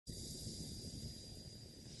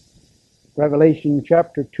Revelation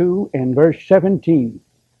chapter 2 and verse 17.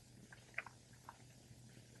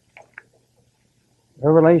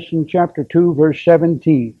 Revelation chapter 2, verse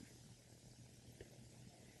 17.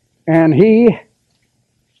 And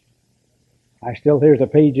I still hear the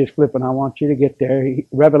pages flipping. I want you to get there.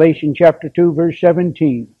 Revelation chapter 2, verse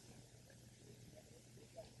 17.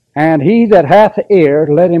 And he that hath ear,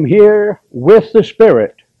 let him hear with the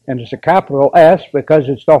Spirit. And it's a capital S because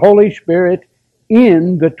it's the Holy Spirit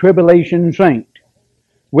in the tribulation saint.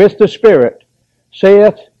 With the Spirit,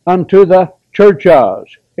 saith unto the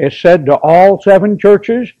churches. It's said to all 7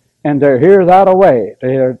 churches, and they're here that away.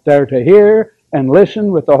 They're to hear and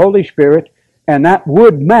listen with the Holy Spirit, and that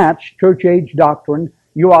would match church age doctrine.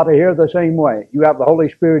 You ought to hear the same way. You have the Holy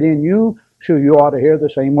Spirit in you, so you ought to hear the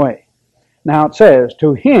same way. Now it says,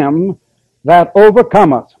 to him that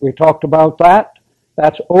overcometh. We talked about that.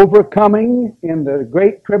 That's overcoming in the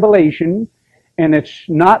great tribulation, and it's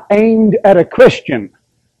not aimed at a Christian.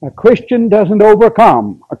 A Christian doesn't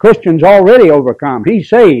overcome. A Christian's already overcome. He's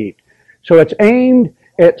saved. So it's aimed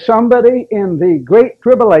at somebody in the great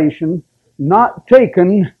tribulation not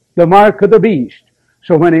taking the mark of the beast.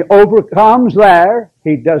 So when he overcomes there,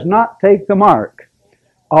 he does not take the mark.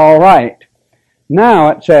 All right. Now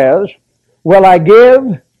it says, will I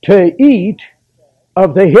give to eat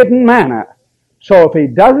of the hidden manna? So if he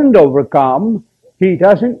doesn't overcome, he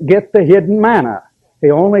doesn't get the hidden manna.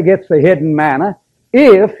 He only gets the hidden manna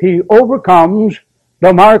if he overcomes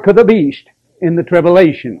the mark of the beast in the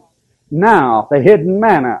tribulation. Now, the hidden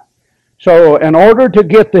manna. So in order to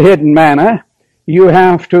get the hidden manna, you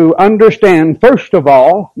have to understand, first of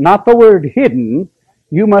all, not the word hidden.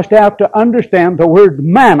 You must have to understand the word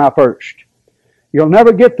manna first. You'll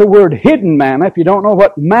never get the word hidden manna if you don't know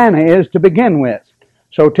what manna is to begin with.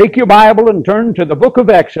 So take your Bible and turn to the book of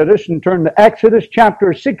Exodus and turn to Exodus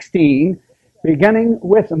chapter 16, beginning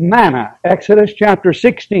with manna. Exodus chapter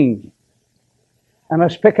 16. And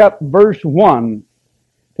let's pick up verse 1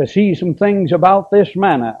 to see some things about this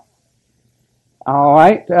manna. All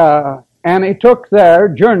right. And he took their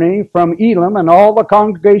journey from Elim, and all the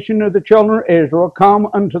congregation of the children of Israel come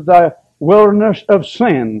unto the wilderness of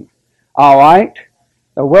Sin. All right.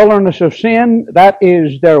 The wilderness of Sin, that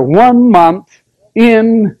is their 1 month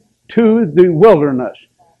into the wilderness.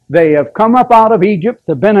 They have come up out of Egypt.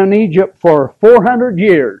 They've been in Egypt for 400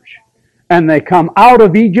 years. And they come out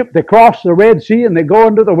of Egypt, they cross the Red Sea, and they go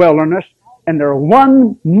into the wilderness. And they're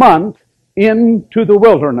 1 month into the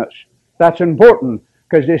wilderness. That's important,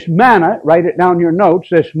 because this manna, write it down in your notes,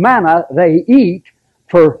 this manna they eat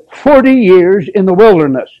for 40 years in the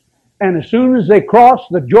wilderness. And as soon as they cross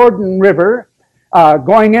the Jordan River,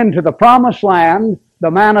 going into the Promised Land,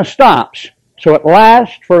 the manna stops. So it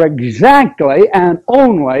lasts for exactly and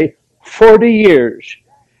only 40 years.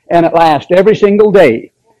 And it lasts every single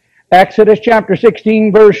day. Exodus chapter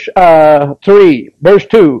 16, verse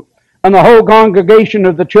 2. And the whole congregation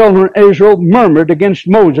of the children of Israel murmured against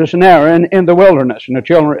Moses and Aaron in the wilderness. And the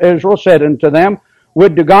children of Israel said unto them,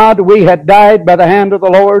 would to God we had died by the hand of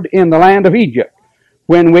the Lord in the land of Egypt,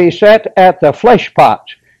 when we sat at the flesh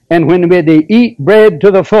pots, and when we did eat bread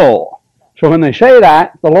to the full. So when they say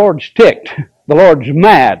that, the Lord's ticked. The Lord's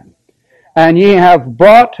mad. And ye have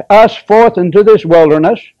brought us forth into this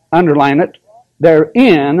wilderness. Underline it. They're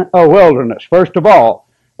in a wilderness. First of all,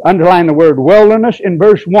 underline the word wilderness in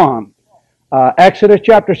verse 1. Exodus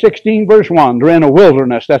chapter 16, verse 1. They're in a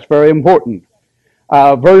wilderness. That's very important.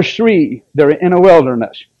 Verse 3, they're in a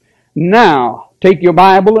wilderness. Now, take your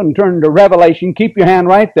Bible and turn to Revelation. Keep your hand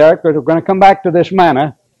right there, because we're going to come back to this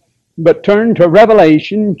manna. But turn to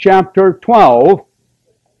Revelation chapter 12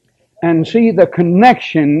 and see the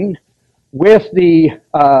connection with the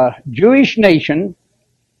Jewish nation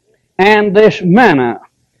and this manna.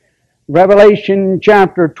 Revelation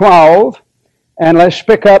chapter 12, and let's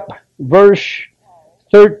pick up verse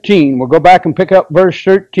 13. We'll go back and pick up verse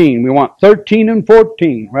 13. We want 13 and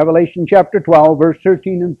 14. Revelation chapter 12, verse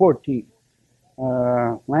 13 and 14.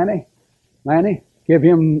 Lanny, give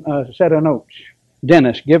him a set of notes.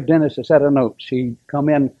 Dennis, give Dennis a set of notes. He come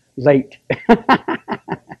in late.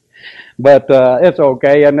 But it's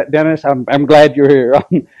okay. And Dennis, I'm glad you're here.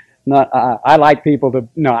 I like people to...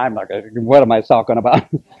 No, I'm not going to... What am I talking about?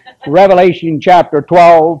 Revelation chapter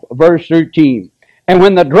 12, verse 13. And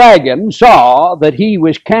when the dragon saw that he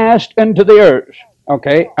was cast into the earth...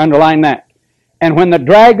 Okay, underline that. And when the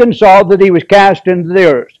dragon saw that he was cast into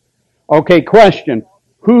the earth... Okay, question.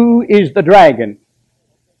 Who is the dragon?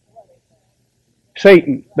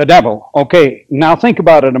 Satan, the devil. Okay, now think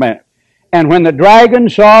about it a minute. And when the dragon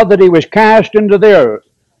saw that he was cast into the earth,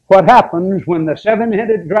 what happens when the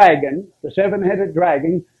seven-headed dragon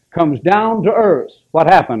comes down to earth? What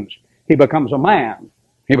happens? he becomes a man.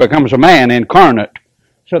 He becomes a man incarnate.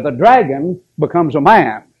 So the dragon becomes a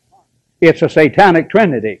man. It's a satanic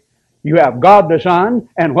trinity. You have God the Son,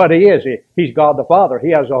 and what he is, he's God the Father. He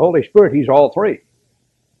has the Holy Spirit. He's all three.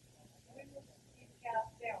 When was he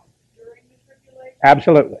cast down? During the tribulation?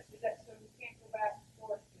 Absolutely. So he can't go back and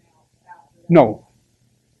forth now after that? No.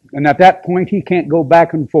 And at that point, he can't go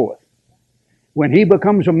back and forth. When he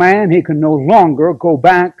becomes a man, he can no longer go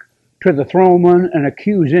back to the throne room and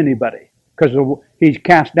accuse anybody, because he's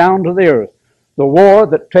cast down to the earth. The war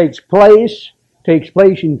that takes place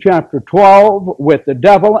in chapter 12 with the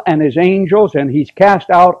devil and his angels, and he's cast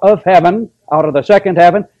out of heaven, out of the second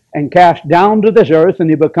heaven, and cast down to this earth, and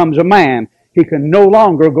he becomes a man. He can no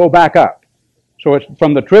longer go back up. So it's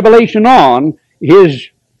from the tribulation on,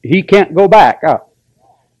 he can't go back up.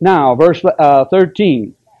 Now, verse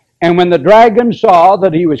 13. And when the dragon saw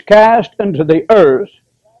that he was cast into the earth,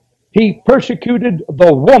 he persecuted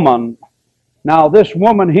the woman. Now, this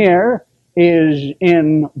woman here is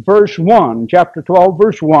in verse 1, chapter 12,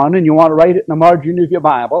 verse 1, and you want to write it in the margin of your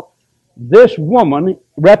Bible. This woman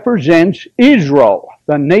represents Israel,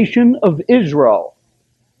 the nation of Israel.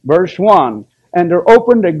 Verse 1, and there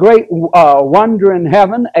opened a great wonder in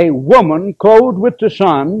heaven, a woman clothed with the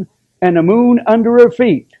sun, and the moon under her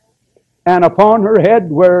feet. And upon her head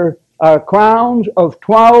were crowns of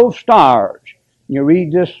 12 stars. You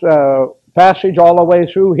read this passage all the way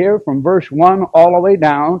through here, from verse 1 all the way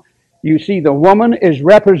down. You see the woman is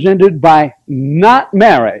represented by not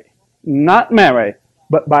Mary,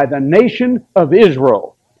 but by the nation of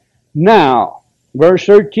Israel. Now, verse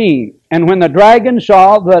 13, and when the dragon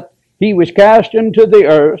saw that he was cast into the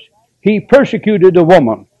earth, he persecuted the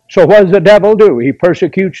woman. So what does the devil do? He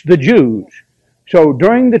persecutes the Jews. So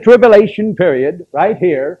during the tribulation period, right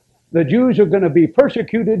here, the Jews are going to be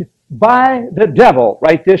persecuted by the devil.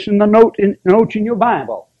 Write this in the notes in your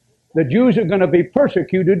Bible. The Jews are going to be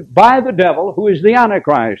persecuted by the devil, who is the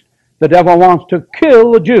Antichrist. The devil wants to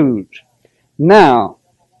kill the Jews. Now,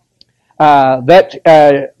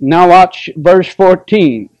 now watch verse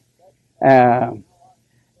 14. And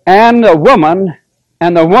the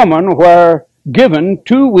woman were given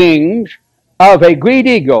 2 wings of a great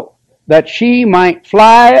eagle, that she might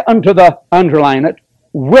fly unto the, underline it,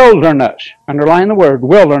 wilderness. Underline the word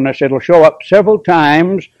wilderness. It'll show up several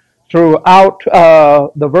times throughout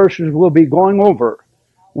the verses we'll be going over.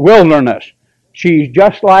 Wilderness. She's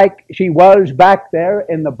just like she was back there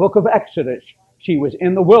in the book of Exodus. She was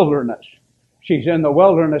in the wilderness. She's in the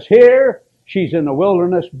wilderness here. She's in the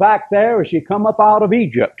wilderness back there as she come up out of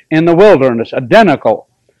Egypt. In the wilderness. Identical.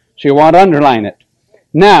 So you want to underline it.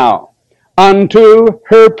 Now, unto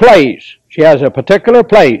her place. She has a particular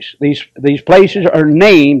place. These places are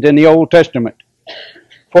named in the Old Testament.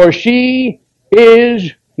 For she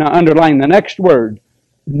is, now underline the next word,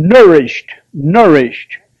 nourished.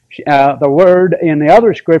 The word in the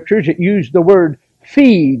other scriptures, it used the word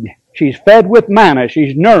feed. She's fed with manna.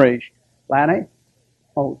 She's nourished. Lanny?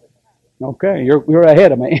 Oh, okay, you're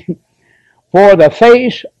ahead of me. For the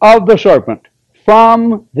face of the serpent.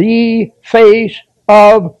 From the face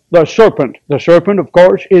of the serpent. The serpent, of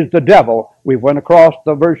course, is the devil. We went across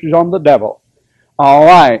the verses on the devil. All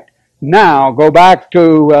right. Now, go back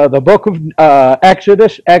to the book of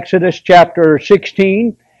Exodus chapter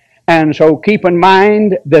 16. And so keep in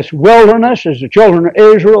mind this wilderness as the children of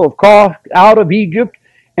Israel have crossed out of Egypt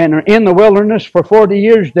and are in the wilderness for 40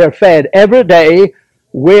 years. They're fed every day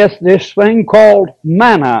with this thing called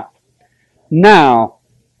manna. Now,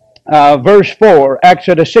 verse 4,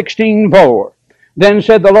 Exodus 16:4. Then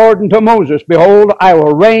said the Lord unto Moses, behold, I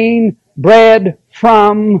will rain bread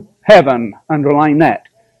from heaven. Underline that.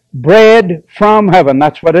 Bread from heaven.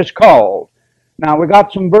 That's what it's called. Now, we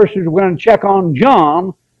got some verses we're going to check on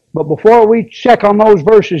John, but before we check on those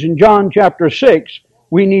verses in John chapter 6,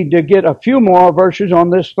 we need to get a few more verses on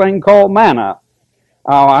this thing called manna.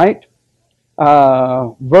 All right.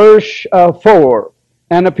 Verse 4.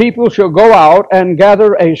 And the people shall go out and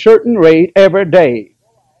gather a certain rate every day,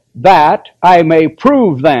 that I may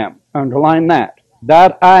prove them. Underline that.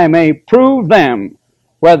 That I may prove them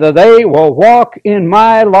whether they will walk in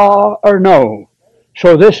my law or no.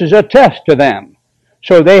 So this is a test to them.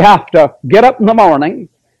 So they have to get up in the morning,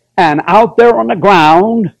 and out there on the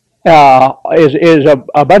ground is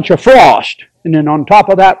a bunch of frost. And then on top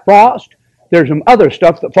of that frost, there's some other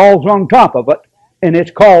stuff that falls on top of it, and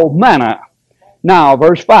it's called manna. Now,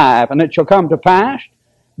 verse 5, and it shall come to pass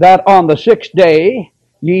that on the 6th day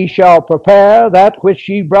ye shall prepare that which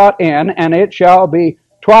ye brought in, and it shall be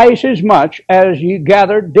twice as much as ye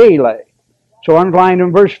gathered daily. So underlined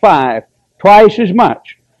in verse 5, twice as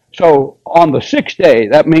much. So on the 6th day,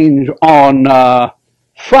 that means on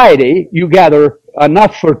Friday, you gather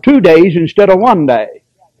enough for 2 days instead of 1 day.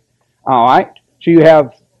 All right? So you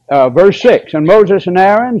have verse 6. And Moses and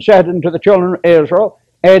Aaron said unto the children of Israel,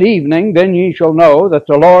 At evening then ye shall know that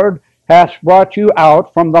the Lord hath brought you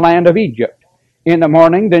out from the land of Egypt. In the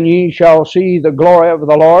morning then ye shall see the glory of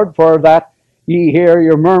the Lord, for that ye hear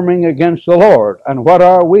your murmuring against the Lord. And what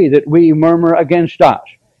are we that we murmur against us?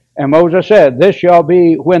 And Moses said, This shall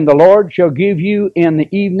be when the Lord shall give you in the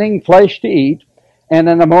evening flesh to eat, and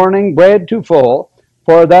in the morning bread to full,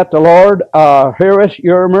 for that the Lord heareth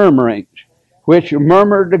your murmurings, which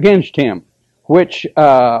murmured against him. Which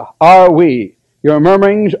are we? Your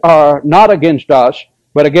murmurings are not against us,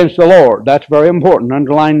 but against the Lord. That's very important.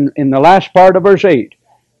 Underline in the last part of verse 8.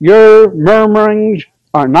 Your murmurings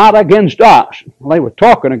are not against us. Well, they were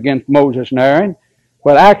talking against Moses and Aaron,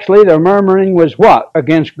 but actually their murmuring was what?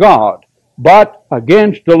 Against God, but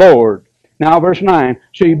against the Lord. Now verse 9.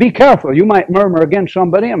 So you be careful. You might murmur against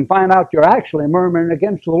somebody and find out you're actually murmuring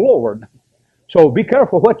against the Lord. So be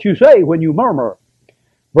careful what you say when you murmur.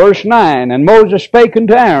 Verse 9. And Moses spake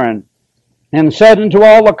unto Aaron, and said unto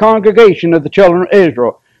all the congregation of the children of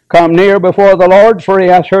Israel, Come near before the Lord, for he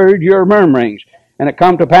hath heard your murmurings. And it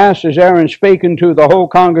come to pass, as Aaron spake unto the whole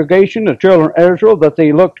congregation, the children of Israel, that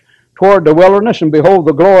they looked toward the wilderness, and behold,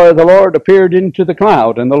 the glory of the Lord appeared into the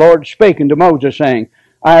cloud. And the Lord spake unto Moses, saying,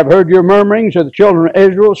 I have heard your murmurings of the children of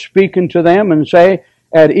Israel. Speak unto them, and say,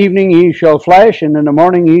 At evening ye shall flesh, and in the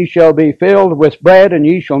morning ye shall be filled with bread, and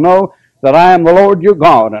ye shall know that I am the Lord your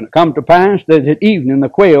God. And it come to pass that at evening the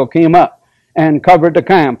quail came up, and covered the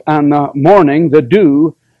camp, and the morning the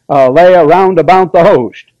dew lay around about the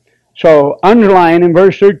host. So underline in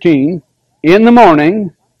verse 13, in the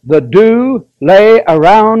morning the dew lay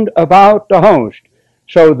around about the host.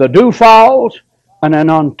 So the dew falls, and then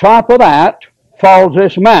on top of that falls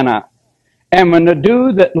this manna. And when the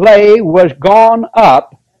dew that lay was gone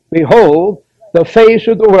up, behold, the face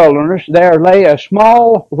of the wilderness, there lay a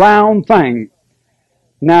small round thing.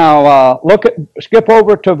 Now, skip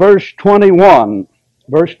over to verse 21.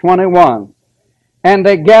 Verse 21. And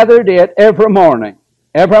they gathered it every morning,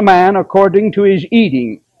 every man according to his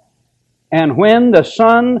eating. And when the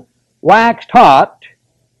sun waxed hot,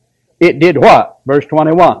 it did what? Verse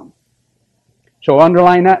 21. So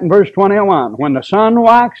underline that in verse 21. When the sun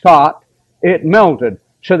waxed hot, it melted.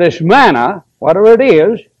 So this manna, whatever it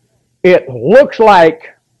is, it looks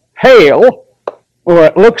like hail, or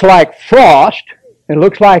it looks like frost. It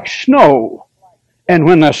looks like snow. And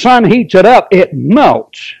when the sun heats it up, it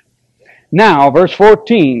melts. Now, verse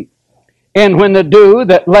 14. And when the dew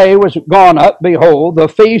that lay was gone up, behold, the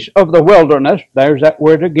face of the wilderness, there's that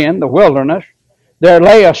word again, the wilderness, there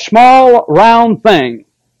lay a small round thing,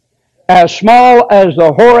 as small as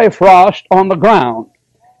the hoary frost on the ground.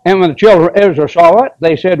 And when the children of Israel saw it,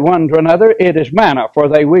 they said one to another, It is manna, for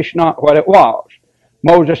they wished not what it was.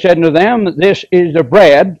 Moses said unto them, This is the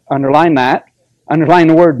bread, underline that. Underline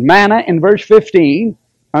the word manna in verse 15.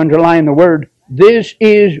 Underline the word, this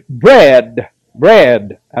is bread.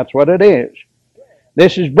 Bread. That's what it is.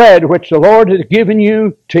 This is bread which the Lord has given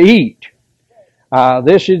you to eat.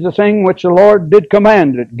 This is the thing which the Lord did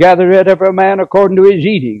command it. Gather it every man according to his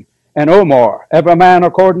eating. And Omar, every man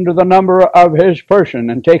according to the number of his person.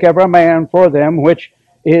 And take every man for them which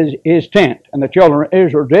is his tent. And the children of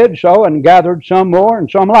Israel did so, and gathered some more and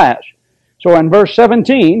some less. So in verse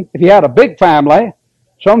 17, if you had a big family,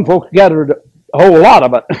 some folks gathered a whole lot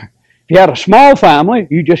of it. If you had a small family,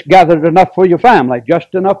 you just gathered enough for your family,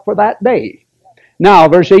 just enough for that day. Now,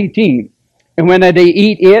 verse 18, and when they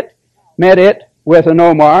eat it, met it with an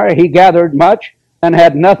Omar, he gathered much and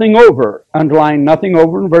had nothing over. Underline nothing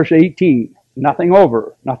over in verse 18. Nothing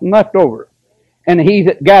over, nothing left over. And he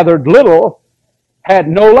that gathered little had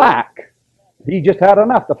no lack. He just had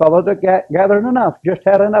enough. The fellow that gathered enough just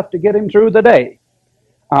had enough to get him through the day.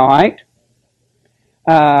 All right?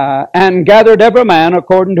 And gathered every man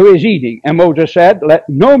according to his eating. And Moses said, Let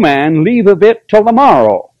no man leave of it till the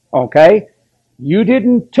morrow. Okay? You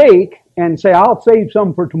didn't take and say, I'll save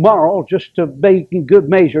some for tomorrow just to bake in good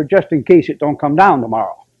measure just in case it don't come down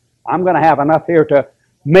tomorrow. I'm going to have enough here to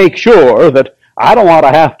make sure that I don't want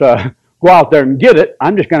to have to go out there and get it.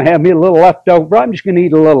 I'm just going to have me a little left over. I'm just going to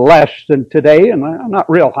eat a little less than today, and I'm not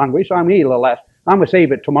real hungry, so I'm going to eat a little less. I'm going to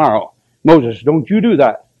save it tomorrow. Moses, don't you do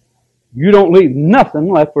that. You don't leave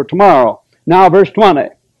nothing left for tomorrow. Now, verse 20.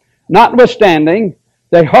 Notwithstanding,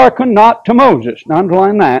 they hearkened not to Moses. Now,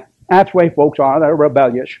 underline that. That's the way folks are. They're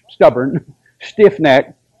rebellious, stubborn,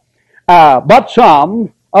 stiff-necked. But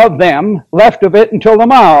some of them left of it until the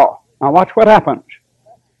morrow. Now, watch what happens.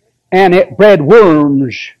 And it bred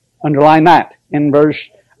worms. Underline that in verse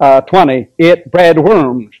 20. It bred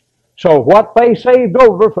worms. So what they saved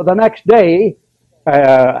over for the next day,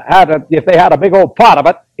 if they had a big old pot of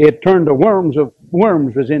it, it turned to worms.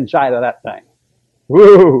 Worms was inside of that thing.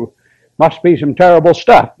 Woo! Must be some terrible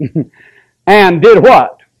stuff. And did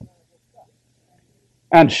what?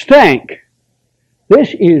 And stank.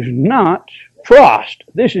 This is not frost.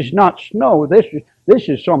 This is not snow. This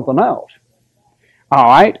is something else. All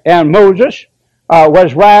right. And Moses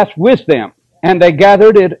was wrath with them. And they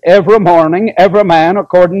gathered it every morning, every man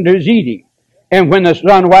according to his eating. And when the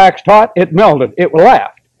sun waxed hot, it melted. It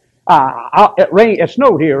left. It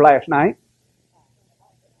snowed here last night.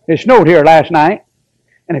 It snowed here last night.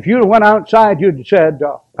 And if you'd went outside, you'd have said,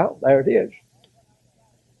 well, there it is.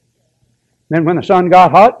 Then when the sun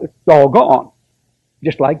got hot, it's all gone.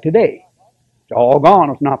 Just like today. It's all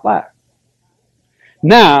gone. It's not there.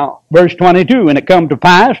 Now, verse 22, and it come to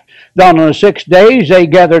pass that on the 6 days they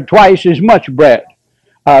gathered twice as much bread.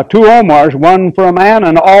 2 omers, one for a man,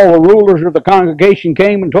 and all the rulers of the congregation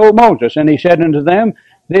came and told Moses. And he said unto them,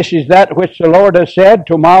 this is that which the Lord has said,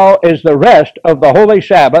 tomorrow is the rest of the holy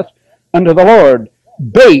Sabbath unto the Lord.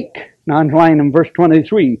 Bake. Now underline in verse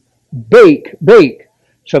 23. Bake, bake.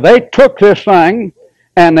 So they took this thing,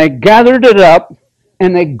 and they gathered it up,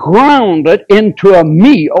 and they ground it into a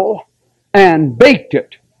meal, and baked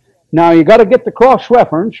it. Now you got to get the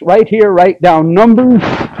cross-reference right here, write down Numbers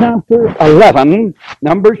chapter 11,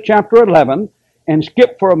 Numbers chapter 11, and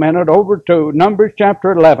skip for a minute over to Numbers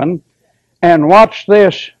chapter 11, and watch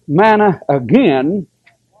this manna again,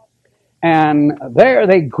 and there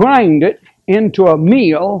they grind it into a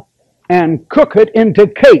meal and cook it into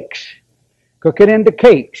cakes. Cook it into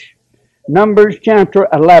cakes. Numbers chapter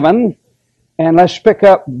 11, and let's pick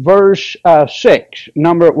up verse 6.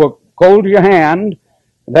 We'll hold your hand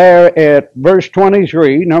there at verse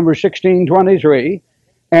 23, number 16:23,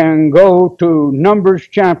 and go to Numbers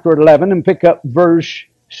chapter 11 and pick up verse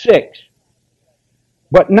 6.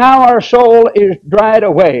 But now our soul is dried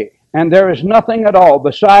away, and there is nothing at all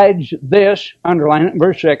besides this, underline it,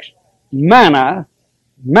 verse 6, manna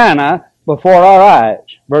before our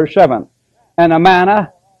eyes. Verse 7, and the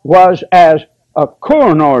manna was as a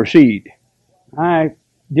corn seed. I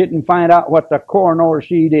didn't find out what the corn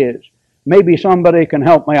seed is. Maybe somebody can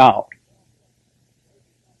help me out.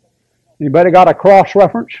 Anybody got a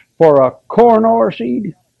cross-reference for a corn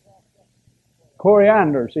seed?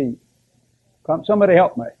 Coriander seed. Come, somebody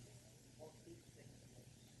help me.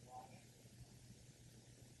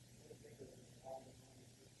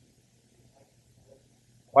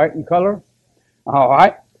 White in color? All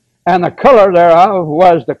right. And the color thereof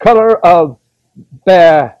was the color of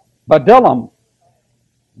the bdellium.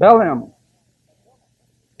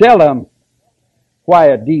 Why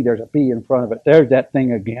a D? There's a B in front of it. There's that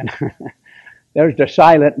thing again. There's the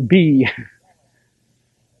silent B.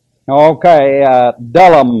 Okay,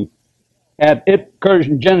 bdellium. And it occurs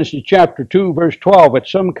in Genesis chapter 2, verse 12.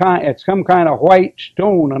 It's some kind of white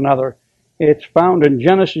stone, another. It's found in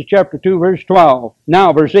Genesis chapter 2, verse 12.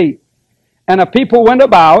 Now, verse 8. And the people went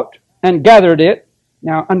about and gathered it.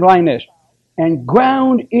 Now, underline this. And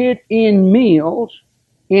ground it in meals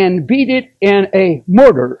and beat it in a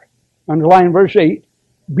mortar. Underline verse 8.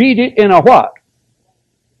 Beat it in a what?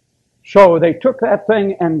 So they took that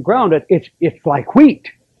thing and ground it. It's like wheat.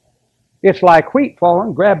 It's like wheat,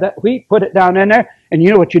 fallen. Grab that wheat, put it down in there, and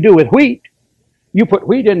you know what you do with wheat? You put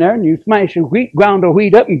wheat in there and you smash the wheat, ground the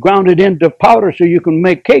wheat up and ground it into powder so you can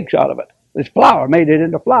make cakes out of it. This flour made it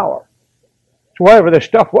into flour. So whatever the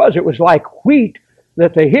stuff was, it was like wheat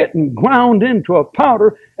that they hit and ground into a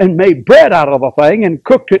powder and made bread out of the thing and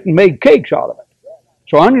cooked it and made cakes out of it.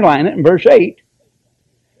 So underline it in verse 8.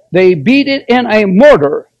 They beat it in a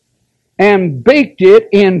mortar and baked it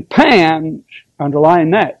in pans.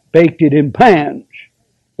 Underline that. Baked it in pans.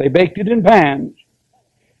 They baked it in pans.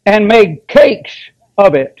 And made cakes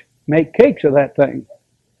of it. Make cakes of that thing.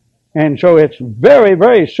 And so it's very,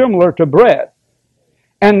 very similar to bread.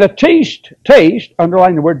 And the taste,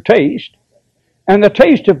 underline the word taste, and the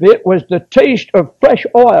taste of it was the taste of fresh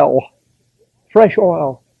oil. Fresh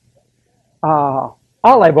oil.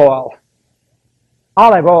 Olive oil.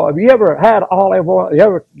 Olive oil. Have you ever had olive oil?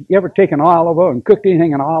 You ever taken olive oil and cooked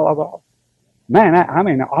anything in olive oil? Man,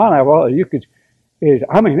 olive oil,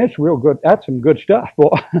 it's real good. That's some good stuff,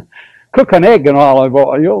 boy. Cook an egg in olive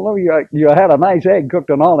oil. You'll know you had a nice egg cooked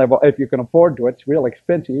in olive oil if you can afford to. It's real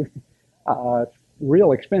expensive. It's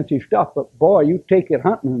real expensive stuff, but boy, you take it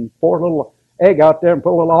hunting and pour a little egg out there and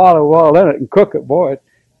put a little olive oil in it and cook it, boy.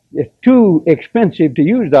 It's too expensive to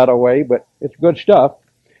use that way, but it's good stuff.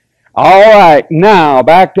 All right, now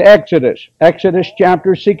back to Exodus. Exodus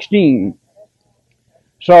chapter 16.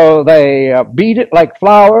 So they beat it like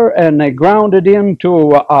flour, and they ground it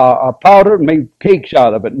into a powder and made cakes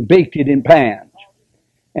out of it and baked it in pans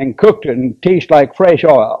and cooked it and tasted like fresh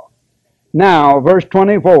oil. Now, verse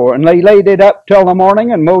 24, and they laid it up till the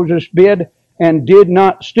morning, and Moses bid, and did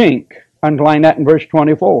not stink. Underline that in verse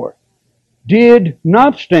 24. Did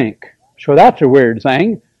not stink. So that's a weird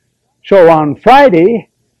thing. So on Friday,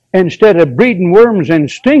 instead of breeding worms and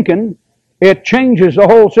stinking, it changes the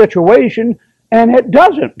whole situation, and it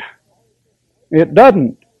doesn't. It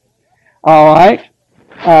doesn't. All right.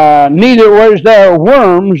 Neither was there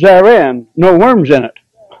worms therein. No worms in it.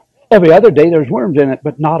 Every other day there's worms in it,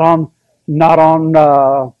 but not on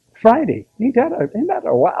Friday. Ain't that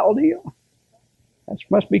a wild deal? That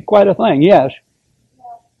must be quite a thing. Yes.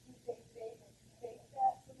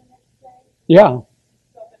 Yeah.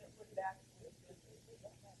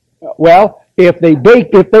 Well, if they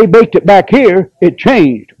baked it back here, it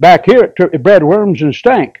changed. Back here, it bred worms and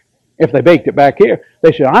stank. If they baked it back here,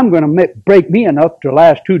 they said, "I'm going to break me enough to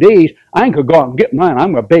last 2 days. I ain't going to go out and get mine.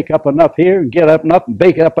 I'm going to bake up enough here and get up enough and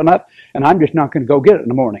bake up enough, and I'm just not going to go get it in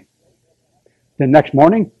the morning." The next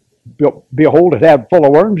morning, behold, it had full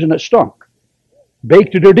of worms and it stunk.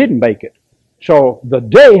 Baked it or didn't bake it. So the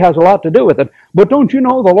day has a lot to do with it. But don't you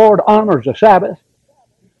know the Lord honors the Sabbath?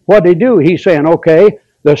 What did he do? He's saying, okay,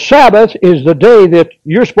 the Sabbath is the day that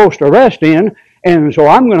you're supposed to rest in, and so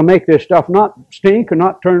I'm going to make this stuff not stink or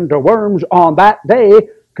not turn to worms on that day,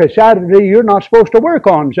 because Saturday you're not supposed to work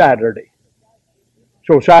on Saturday.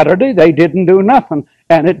 So Saturday they didn't do nothing,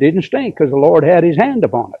 and it didn't stink because the Lord had his hand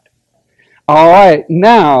upon it. All right,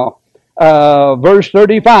 now, verse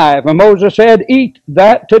 35, and Moses said, "Eat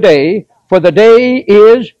that today, for the day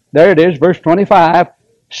is," there it is, verse 25,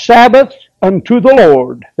 "Sabbath unto the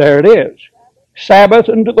Lord." There it is. Sabbath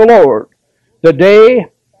unto the Lord. The day,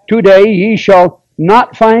 today, ye shall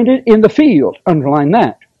not find it in the field. Underline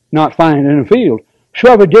that. Not find it in the field.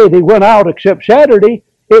 So every day they went out except Saturday,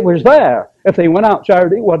 it was there. If they went out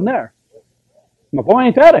Saturday, it wasn't there. My boy,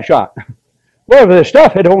 ain't that a shot? Wherever this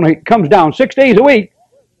stuff, it only comes down 6 days a week.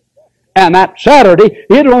 And that Saturday,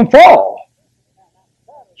 it don't fall.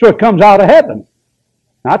 So it comes out of heaven.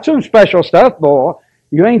 Not some special stuff, boy.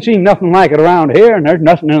 You ain't seen nothing like it around here, and there's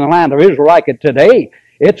nothing in the land of Israel like it today.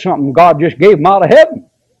 It's something God just gave them out of heaven.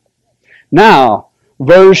 Now,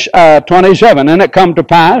 verse 27, and it come to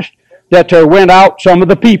pass that there went out some of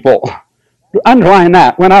the people. Underline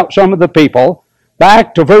that, went out some of the people.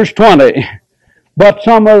 Back to verse 20. But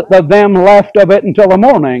some of them left of it until the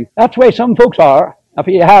morning. That's the way some folks are. If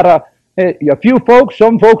you had a few folks,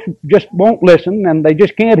 some folks just won't listen, and they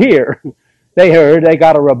just can't hear. They heard, they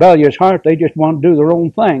got a rebellious heart, they just want to do their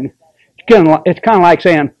own thing. It's kind of like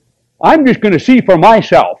saying, "I'm just going to see for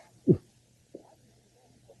myself."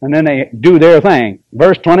 And then they do their thing.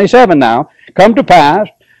 Verse 27 now, come to pass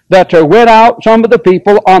that there went out some of the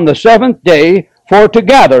people on the 7th day for to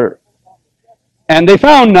gather. And they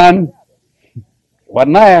found none. It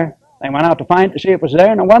wasn't there. They went out to find it to see if it was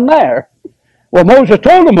there, and it wasn't there. Well, Moses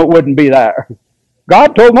told them it wouldn't be there.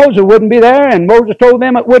 God told Moses it wouldn't be there, and Moses told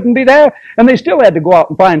them it wouldn't be there, and they still had to go out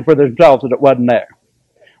and find for themselves that it wasn't there.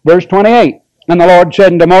 Verse 28, and the Lord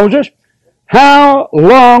said unto Moses, "How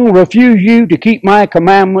long refuse you to keep my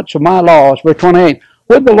commandments and my laws?" Verse 28,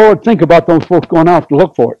 what did the Lord think about those folks going out to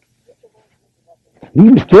look for it? He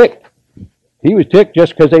was ticked. He was ticked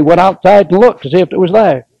just because they went outside to look to see if it was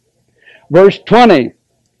there. Verse 20,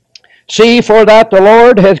 "See, for that the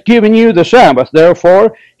Lord has given you the Sabbath.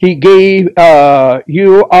 Therefore he gave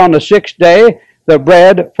you on the 6th day the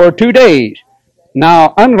bread for 2 days."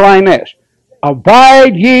 Now underline this.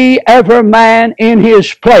 "Abide ye every man in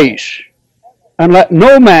his place, and let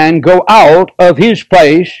no man go out of his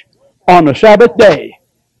place on the Sabbath day."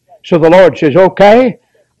 So the Lord says, okay,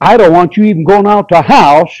 I don't want you even going out to a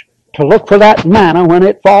house to look for that manna when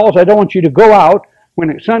it falls. I don't want you to go out. When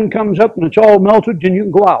the sun comes up and it's all melted, then you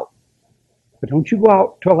can go out. But don't you go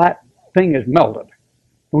out till that thing is melted.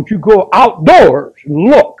 Don't you go outdoors and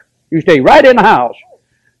look. You stay right in the house.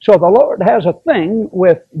 So the Lord has a thing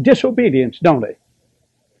with disobedience, don't he?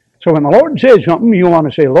 So when the Lord says something, you want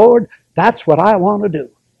to say, "Lord, that's what I want to do."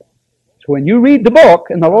 So when you read the book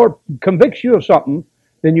and the Lord convicts you of something,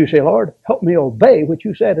 then you say, "Lord, help me obey what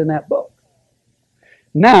you said in that book."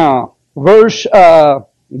 Now, verse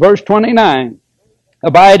 29,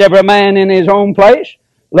 "Abide every man in his own place.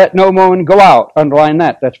 Let no man go out." Underline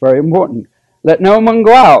that. That's very important. "Let no man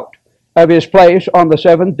go out of his place on the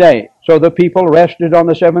 7th day." So the people rested on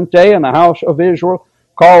the 7th day, and the house of Israel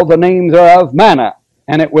called the name thereof Manna.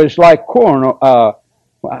 And it was like corn,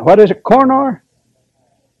 what is it, corn?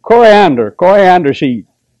 Coriander seed.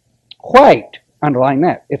 White. Underline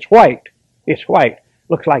that. It's white. It's white.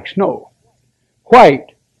 Looks like snow. White.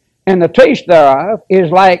 And the taste thereof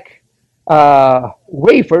is like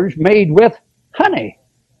wafers made with honey.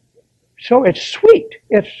 So it's sweet.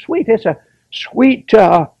 It's sweet. It's a sweet,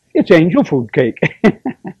 it's angel food cake.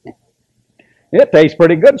 It tastes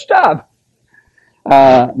pretty good stuff.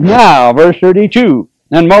 Now, verse 32.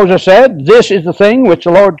 And Moses said, this is the thing which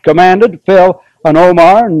the Lord commanded to fill an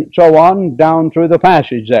omer, and so on, down through the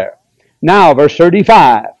passage there. Now, verse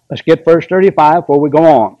 35. Let's get verse 35 before we go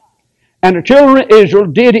on. And the children of Israel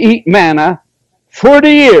did eat manna 40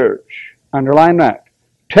 years, underline that,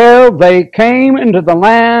 till they came into the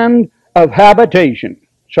land of habitation.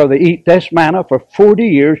 So they eat this manna for 40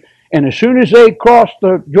 years, and as soon as they crossed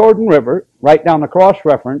the Jordan River, write down the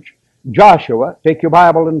cross-reference, Joshua, take your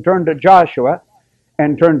Bible and turn to Joshua,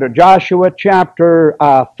 and turn to Joshua chapter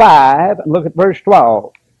 5, and look at verse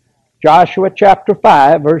 12. Joshua chapter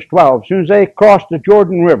 5, verse 12. As soon as they crossed the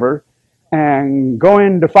Jordan River and go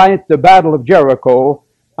in to fight the battle of Jericho,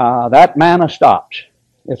 that manna stops.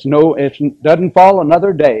 It doesn't fall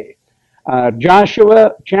another day.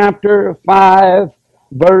 Joshua chapter 5,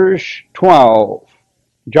 verse 12.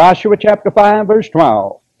 Joshua chapter 5, verse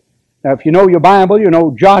 12. Now, if you know your Bible, you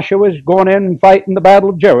know Joshua's going in and fighting the battle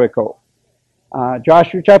of Jericho.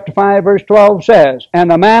 Joshua chapter 5, verse 12 says, And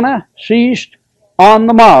the manna ceased on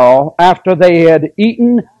the morrow after they had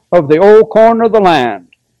eaten of the old corn of the land.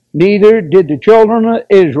 Neither did the children of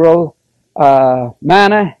Israel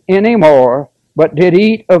manna any more, but did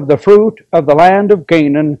eat of the fruit of the land of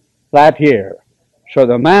Canaan that year. So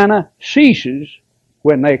the manna ceases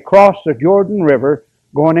when they cross the Jordan River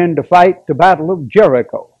going in to fight the battle of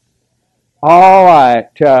Jericho. All right,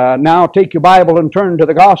 now take your Bible and turn to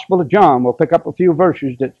the Gospel of John. We'll pick up a few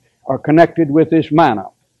verses that are connected with this manna.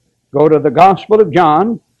 Go to the Gospel of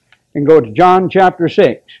John and go to John chapter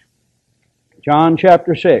 6. John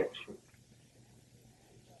chapter 6.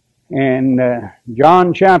 And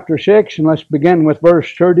John chapter 6, and let's begin with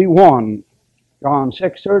verse 31. John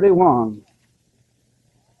 6:31.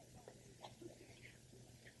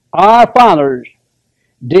 Our fathers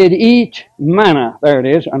did eat manna, there it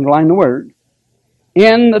is, underline the word,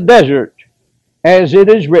 in the desert. As it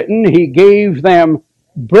is written, He gave them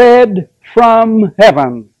bread from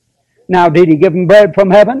heaven. Now, did He give them bread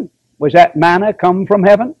from heaven? Was that manna come from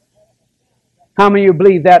heaven? How many of you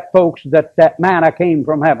believe that, folks, that manna came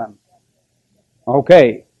from heaven?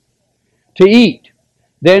 Okay. To eat.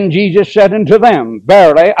 Then Jesus said unto them,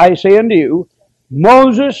 Verily I say unto you,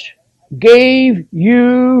 Moses gave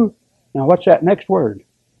you, now what's that next word?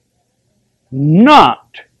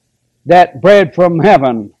 Not that bread from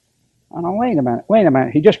heaven. Oh, no, wait a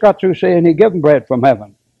minute. He just got through saying He gave them bread from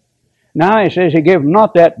heaven. Now He says He gave them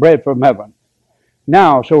not that bread from heaven.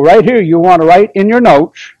 Now, so right here you want to write in your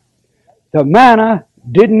notes, the manna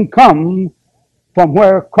didn't come from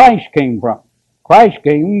where Christ came from. Christ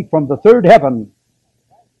came from the third heaven.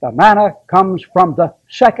 The manna comes from the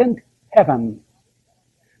second heaven.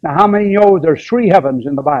 Now, how many know there's 3 heavens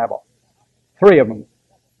in the Bible? 3 of them.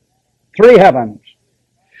 3 heavens.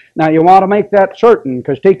 Now, you want to make that certain,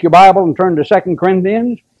 because take your Bible and turn to 2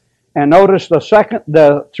 Corinthians, and notice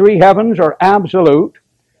the 3 heavens are absolute,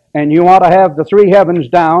 and you want to have the 3 heavens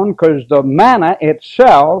down, because the manna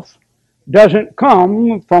itself doesn't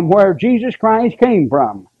come from where Jesus Christ came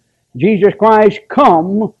from. Jesus Christ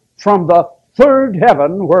come from the third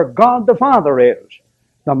heaven where God the Father is.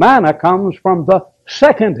 The manna comes from the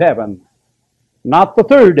second heaven, not the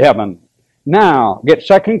third heaven. Now, get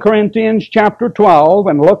 2 Corinthians chapter 12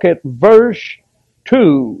 and look at verse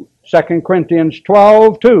 2. 2 Corinthians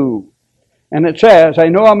 12:2. And it says, I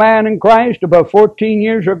know a man in Christ about 14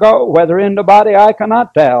 years ago, whether in the body I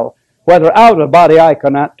cannot tell, whether out of the body I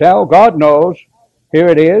cannot tell, God knows. Here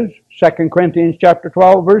it is, 2 Corinthians chapter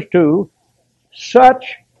 12, verse 2.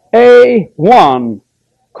 Such a one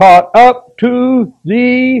caught up to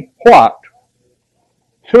the what?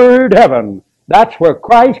 Third heaven. That's where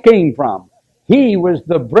Christ came from. He was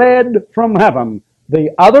the bread from heaven.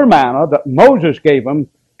 The other manna that Moses gave him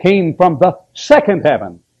came from the second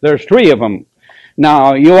heaven. There's 3 of them.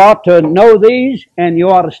 Now, you ought to know these, and you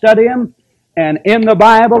ought to study them. And in the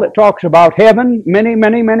Bible, it talks about heaven many,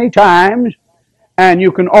 many, many times. And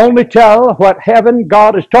you can only tell what heaven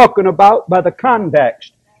God is talking about by the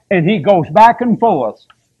context. And He goes back and forth.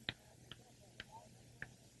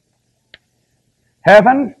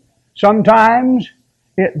 Heaven, sometimes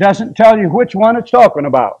it doesn't tell you which one it's talking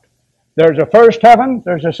about. There's a first heaven,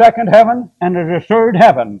 there's a second heaven, and there's a third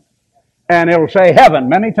heaven. And it'll say heaven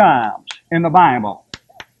many times in the Bible.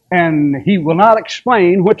 And He will not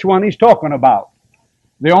explain which one He's talking about.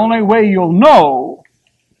 The only way you'll know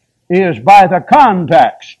is by the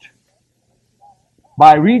context.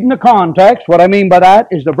 by reading the context. What I mean by that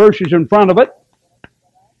is the verses in front of it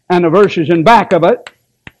and the verses in back of it.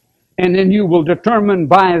 And then you will determine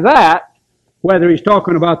by that whether he's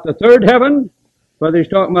talking about the third heaven, whether he's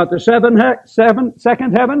talking about the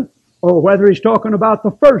second heaven, or whether he's talking about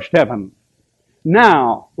the first heaven.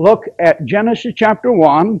 Now, look at Genesis chapter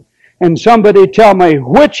 1, and somebody tell me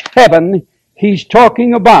which heaven he's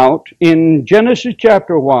talking about in Genesis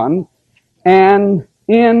chapter 1 and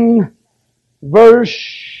in verse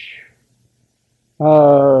I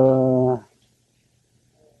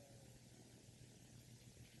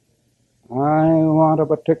want a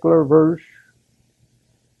particular verse.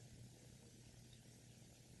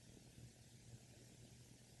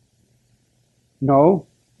 No,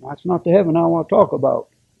 that's not the heaven I want to talk about.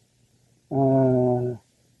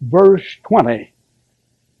 Verse 20.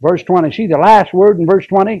 Verse 20. See the last word in verse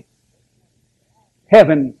 20?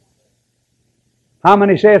 Heaven. How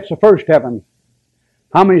many say it's the first heaven?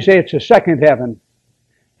 How many say it's the second heaven?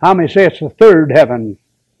 How many say it's the third heaven?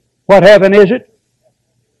 What heaven is it?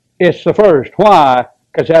 It's the first. Why?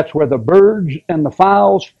 Because that's where the birds and the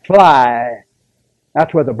fowls fly.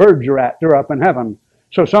 That's where the birds are at. They're up in heaven.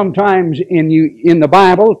 So sometimes in the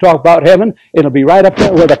Bible, talk about heaven, it'll be right up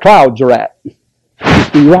there where the clouds are at.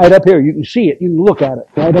 It'll be right up here. You can see it. You can look at it.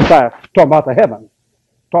 Right up there. Talking about the heaven.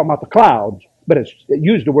 Talking about the clouds. But it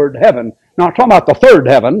used the word heaven. Not talking about the third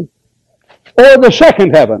heaven or the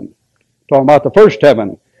second heaven. Talking about the first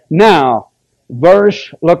heaven. Now,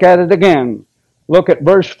 look at it again. Look at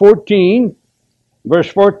verse 14. Verse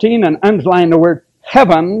 14 and underline the word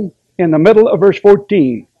heaven in the middle of verse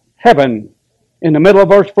 14. Heaven. In the middle of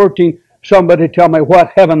verse 14, somebody tell me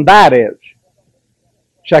what heaven that is.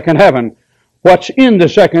 Second heaven. What's in the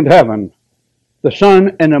second heaven? The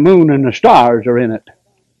sun and the moon and the stars are in it.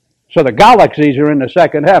 So the galaxies are in the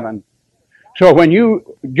second heaven. So when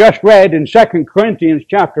you just read in 2 Corinthians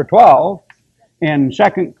chapter 12, in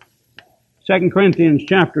 2 Corinthians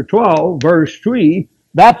chapter 12, verse 3,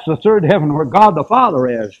 that's the third heaven where God the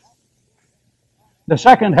Father is. The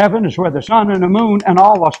second heaven is where the sun and the moon and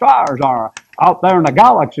all the stars are. Out there in the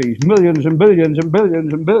galaxies, millions and billions and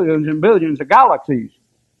billions and billions and billions of galaxies.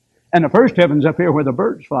 And the first heaven's up here where the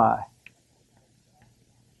birds fly.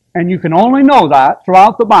 And you can only know that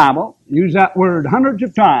throughout the Bible. Use that word hundreds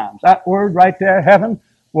of times. That word right there, heaven,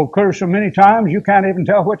 will occur so many times you can't even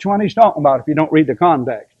tell which one he's talking about if you don't read the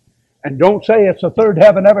context. And don't say it's the third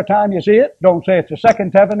heaven every time you see it. Don't say it's the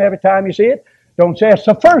second heaven every time you see it. Don't say it's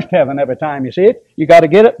the first heaven every time you see it. You got to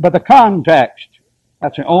get it by the context.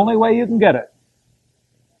 That's the only way you can get it.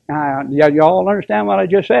 You all understand what I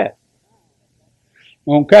just said?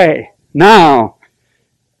 Okay. Now,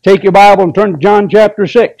 take your Bible and turn to John chapter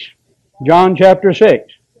 6. John chapter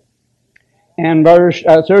 6 and verse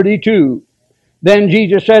 32. Then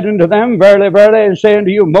Jesus said unto them, Verily, verily, I say unto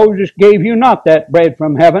you, Moses gave you not that bread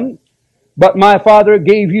from heaven, but my Father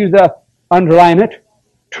gave you the, underline it,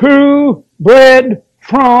 true bread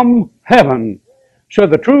from heaven. So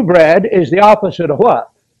the true bread is the opposite of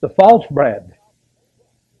what? The false bread.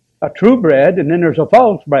 A true bread, and then there's a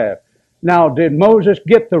false bread. Now, did Moses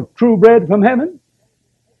get the true bread from heaven?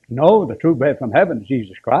 No, the true bread from heaven is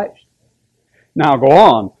Jesus Christ. Now go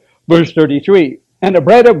on. Verse 33. And the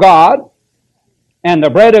bread of God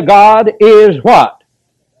is what?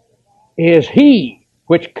 Is He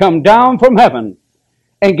which come down from heaven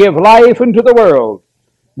and give life unto the world.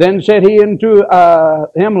 Then said he unto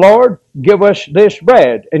him, Lord, give us this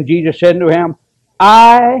bread. And Jesus said unto him,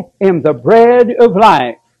 I am the bread of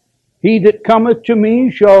life. He that cometh to me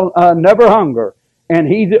shall never hunger, and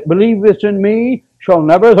he that believeth in me shall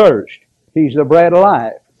never thirst. He's the bread of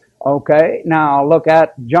life. Okay, now look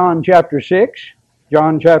at John chapter 6.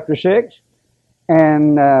 John chapter 6,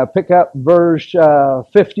 and pick up verse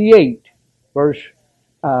 58. Verse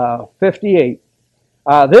 58.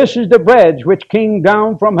 This is the bread which came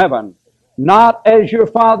down from heaven, not as your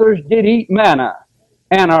fathers did eat manna,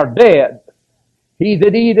 and are dead. He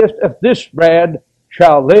that eateth of this bread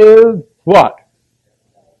shall live what?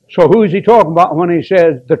 So who is he talking about when he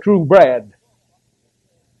says the true bread?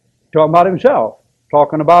 Talking about himself.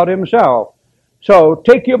 Talking about himself. So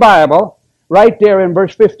take your Bible, right there in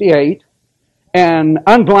verse 58, and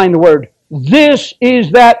underline the word, this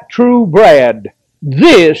is that true bread.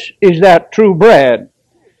 This is that true bread.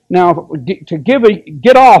 Now, to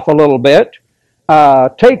get off a little bit,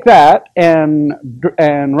 take that and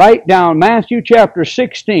write down Matthew chapter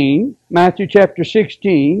 16,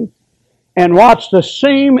 and watch the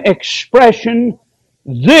same expression,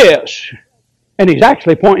 this. And he's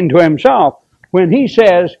actually pointing to himself. When he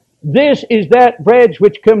says, this is that bread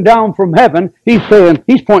which come down from heaven, he's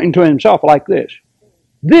pointing to himself like this.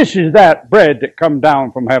 This is that bread that come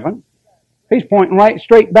down from heaven. He's pointing right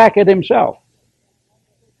straight back at himself.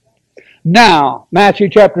 Now, Matthew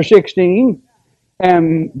chapter 16,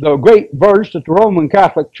 and the great verse that the Roman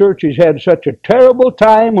Catholic Church has had such a terrible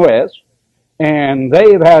time with, and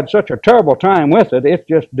they've had such a terrible time with it, it's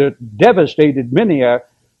just devastated many a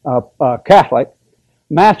Catholic.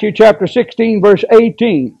 Matthew chapter 16, verse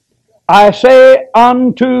 18. I say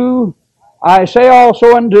also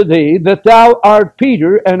unto thee that thou art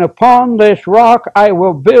Peter, and upon this rock I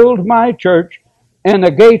will build my church, and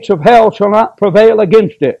the gates of hell shall not prevail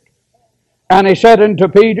against it. And he said unto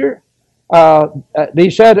Peter, he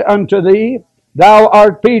said unto thee, thou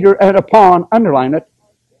art Peter, and upon, underline it,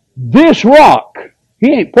 this rock.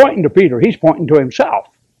 He ain't pointing to Peter, he's pointing to himself.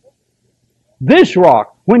 This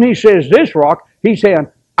rock. When he says this rock, he's saying,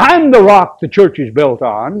 I'm the rock the church is built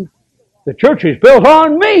on. The church is built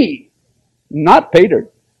on me, not Peter.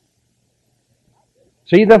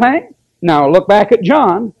 See the thing? Now look back at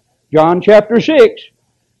John. John chapter 6,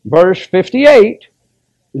 verse 58.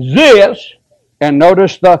 This, and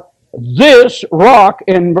notice this rock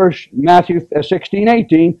in verse Matthew 16,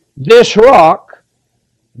 18. This rock,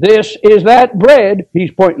 this is that bread.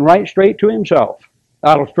 He's pointing right straight to himself.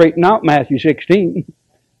 That'll straighten out Matthew 16.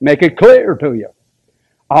 Make it clear to you.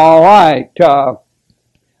 All right.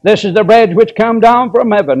 This is the bread which come down from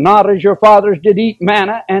heaven, not as your fathers did eat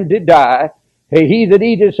manna and did die. He that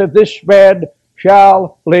eateth of this bread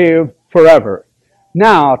shall live forever.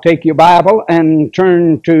 Now, take your Bible and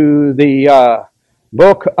turn to the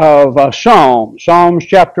book of Psalms. Psalms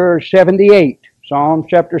chapter 78. Psalms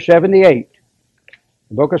chapter 78.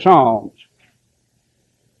 The book of Psalms.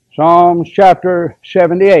 Psalms chapter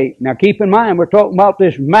 78. Now keep in mind, we're talking about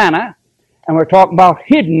this manna, and we're talking about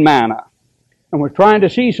hidden manna. And we're trying to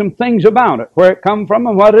see some things about it, where it come from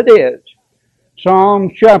and what it is.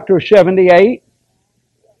 Psalms chapter 78.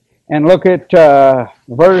 And look at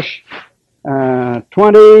verse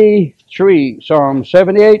 23. Psalm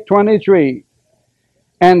 78, 23.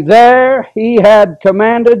 And there he had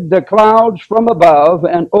commanded the clouds from above,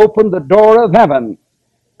 and opened the door of heaven,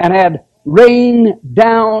 and had rained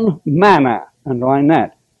down manna. Underline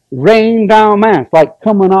that. Rain down manna. It's like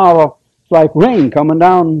coming out of, it's like rain coming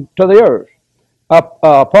down to the earth.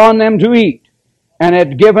 Upon them to eat, and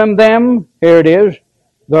had given them, here it is,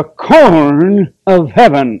 the corn of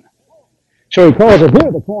heaven. So he calls it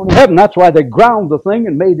here the corn of heaven. That's why they ground the thing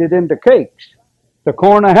and made it into cakes. The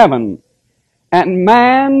corn of heaven. And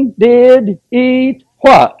man did eat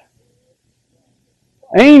what?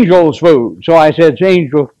 Angel's food. So I said it's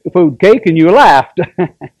angel food cake, and you laughed.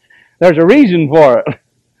 There's a reason for it.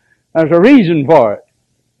 There's a reason for it.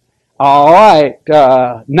 All right,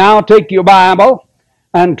 now take your Bible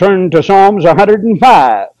and turn to Psalms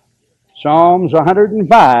 105. Psalms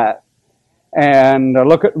 105. And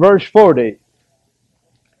look at verse 40.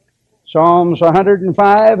 Psalms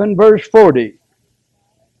 105 and verse 40.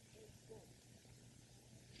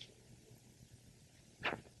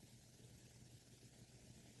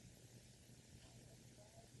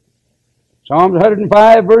 Psalms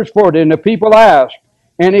 105 verse 40. And the people asked,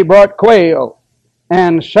 and he brought quail,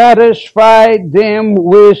 and satisfied them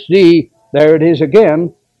with there it is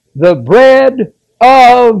again, the bread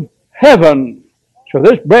of heaven. So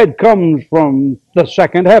this bread comes from the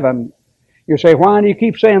second heaven. You say, why do you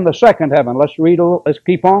keep saying the second heaven? Let's read let's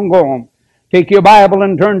keep on going. Take your Bible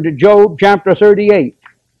and turn to Job chapter 38.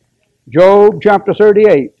 Job chapter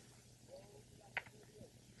 38.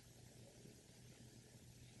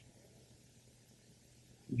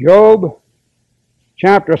 Job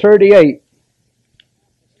chapter 38.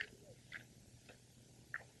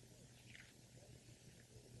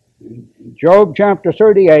 Job chapter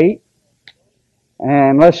 38,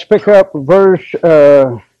 and let's pick up verse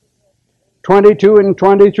 22 and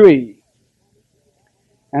 23.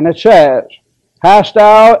 And it says, hast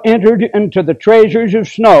thou entered into the treasures of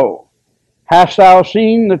snow? Hast thou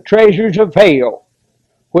seen the treasures of hail,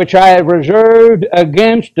 which I have reserved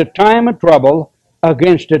against a time of trouble,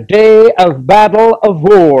 against a day of battle of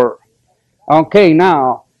war? Okay,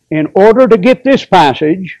 now, in order to get this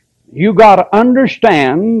passage, you got to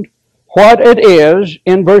understand what it is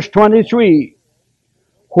in verse 23.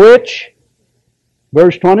 Which,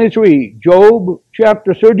 verse 23, Job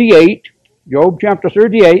chapter 38,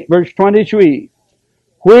 verse 23,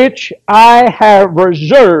 which I have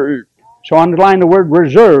reserved. So underline the word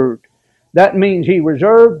reserved. That means he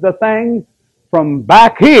reserved the thing from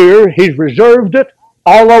back here. He's reserved it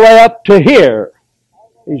all the way up to here.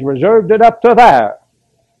 He's reserved it up to there.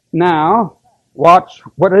 Now, watch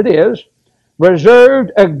what it is.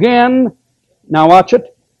 Reserved again, now watch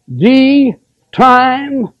it, the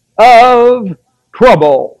time of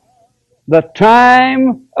trouble. The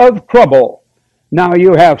time of trouble. Now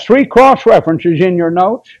you have three cross references in your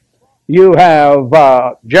notes. You have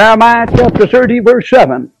Jeremiah chapter 30 verse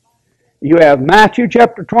 7. You have Matthew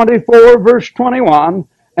chapter 24 verse 21.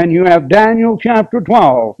 And you have Daniel chapter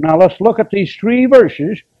 12. Now let's look at these three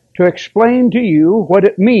verses to explain to you what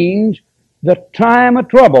it means, the time of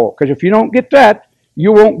trouble. Because if you don't get that,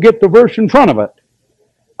 you won't get the verse in front of it.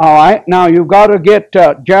 All right, now you've got to get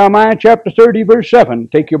Jeremiah chapter 30 verse 7.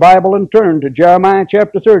 Take your Bible and turn to Jeremiah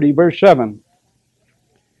chapter 30 verse 7.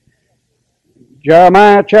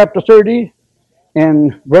 Jeremiah chapter 30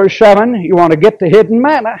 and verse 7, you want to get the hidden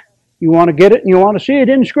manna. You want to get it and you want to see it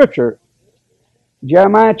in Scripture.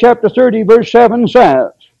 Jeremiah chapter 30 verse 7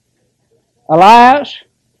 says, Alas,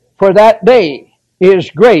 for that day is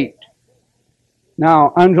great.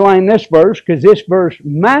 Now underline this verse because this verse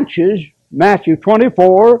matches Matthew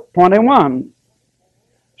 24:21.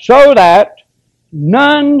 So that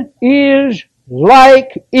none is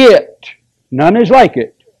like it. None is like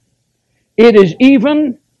it. It is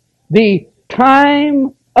even the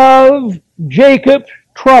time of Jacob's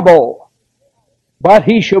trouble, but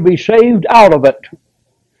he shall be saved out of it.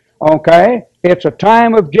 Okay? It's a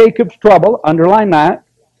time of Jacob's trouble, underline that,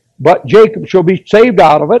 but Jacob shall be saved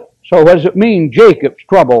out of it. So what does it mean, Jacob's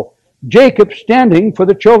trouble? Jacob standing for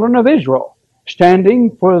the children of Israel,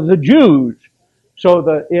 standing for the Jews.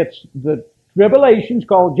 So it's the tribulation's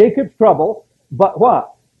called Jacob's trouble, but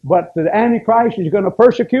what? But the Antichrist is going to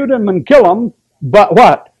persecute them and kill them, but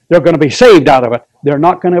what? They're going to be saved out of it. They're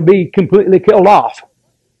not going to be completely killed off.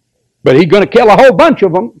 But he's going to kill a whole bunch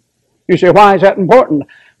of them. You say, why is that important?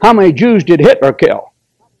 How many Jews did Hitler kill?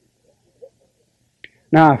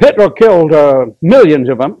 Now, if Hitler killed millions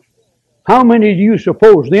of them, how many do you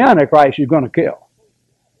suppose the Antichrist is going to kill?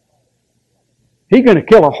 He's going to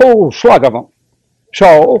kill a whole slug of them.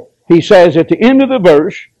 So, he says at the end of the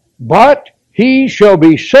verse, but he shall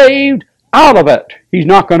be saved out of it. He's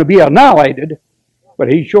not going to be annihilated,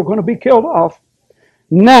 but he's still going to be killed off.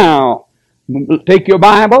 Now, take your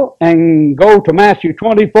Bible and go to Matthew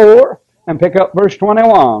 24 and pick up verse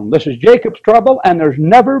 21. This is Jacob's trouble, and there's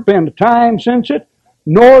never been a time since it,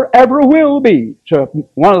 nor ever will be. So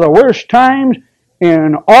one of the worst times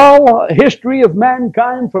in all history of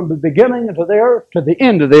mankind, from the beginning of the earth to the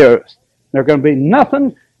end of the earth. There's going to be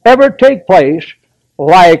nothing ever take place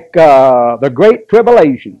like the Great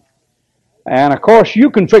Tribulation. And of course, you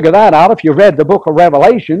can figure that out if you read the book of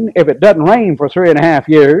Revelation. If it doesn't rain for 3.5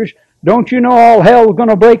 years, don't you know all hell's going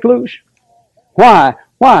to break loose? Why?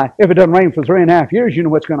 Why? If it doesn't rain for 3.5 years, you know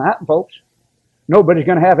what's going to happen, folks. Nobody's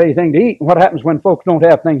going to have anything to eat. And what happens when folks don't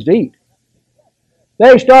have things to eat?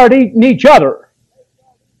 They start eating each other.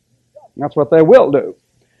 That's what they will do.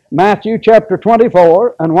 Matthew chapter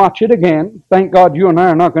 24, and watch it again. Thank God you and I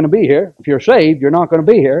are not going to be here. If you're saved, you're not going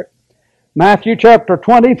to be here. Matthew chapter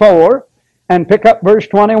 24, and pick up verse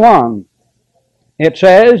 21. It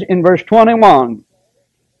says in verse 21,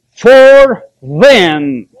 For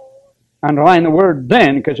then, underline the word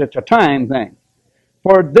then because it's a time thing.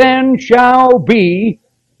 For then shall be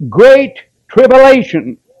great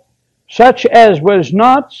tribulation, such as was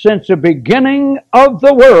not since the beginning of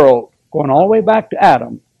the world, going all the way back to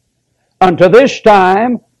Adam, unto this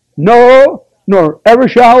time, no, nor ever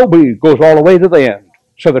shall be, goes all the way to the end.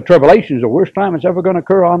 So the tribulation is the worst time it's ever going to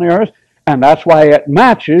occur on the earth, and that's why it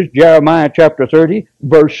matches Jeremiah chapter 30,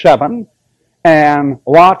 verse 7, and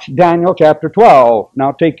watch Daniel chapter 12.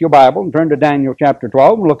 Now take your Bible and turn to Daniel chapter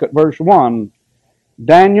 12 and look at verse 1.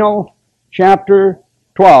 Daniel chapter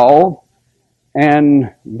 12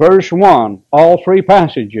 and verse 1. All three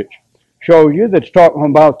passages show you that's talking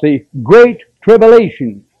about the Great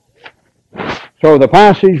Tribulation. So the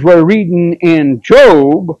passage we're reading in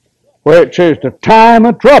Job, where it says the time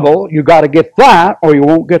of trouble, you got to get that or you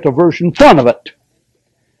won't get the verse in front of it.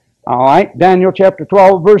 All right, Daniel chapter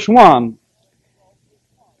 12, verse 1.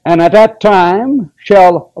 And at that time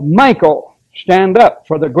shall Michael stand up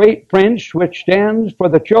for the great prince which stands for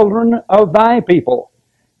the children of thy people.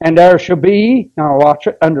 And there shall be, now watch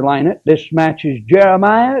it, underline it, this matches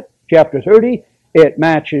Jeremiah chapter 30, it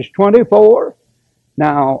matches 24.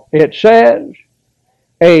 Now it says,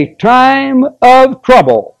 a time of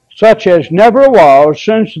trouble, such as never was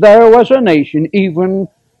since there was a nation, even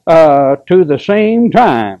to the same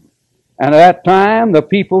time. And at that time the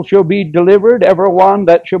people shall be delivered, every one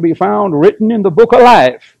that shall be found written in the book of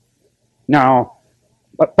life. Now,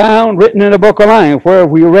 but found written in the book of life, where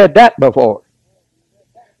have we read that before?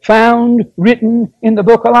 Found written in the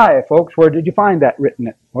book of life, folks. Where did you find that written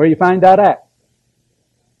at? Where do you find that at?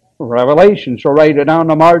 Revelation. So write it down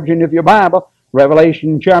the margin of your Bible.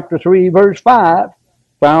 Revelation chapter 3, verse 5.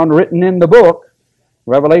 Found written in the book.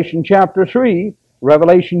 Revelation chapter 3,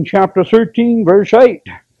 Revelation chapter 13, verse 8,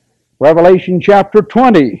 Revelation chapter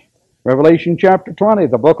 20, Revelation chapter 20,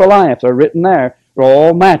 the book of life, they're written there. They're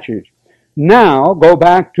all matches. Now, go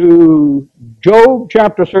back to Job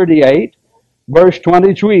chapter 38, verse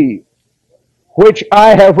 23, which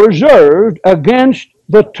I have reserved against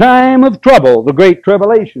the time of trouble, the great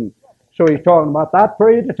tribulation. So he's talking about that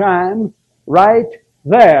period of time right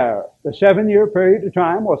there, the 7-year period of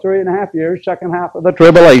time, or 3.5 years, second half of the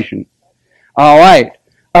tribulation. All right.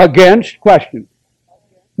 Against, question.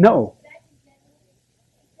 No.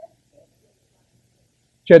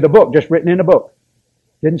 Said the book, just written in the book.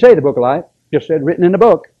 Didn't say the book of life, just said written in the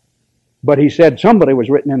book. But he said somebody was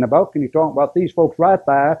written in the book, and he's talking about these folks right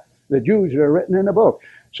there, the Jews that are written in the book.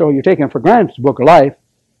 So you're taking for granted the book of life.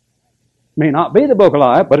 May not be the book of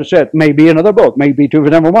life, but it said may be another book, may be two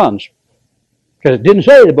different ones. Because it didn't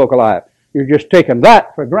say the book of life. You're just taking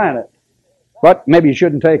that for granted. But maybe you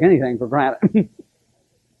shouldn't take anything for granted.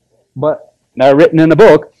 But they're written in the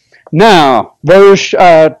book. Now, verse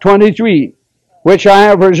 23, which I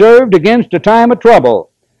have reserved against a time of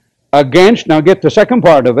trouble, against, now get the second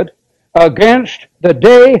part of it, against the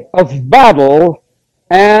day of battle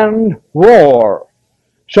and war.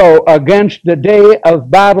 So, against the day of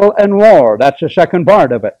battle and war. That's the second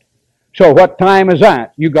part of it. So, what time is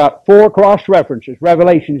that? You got 4 cross references.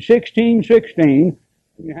 Revelation 16:16.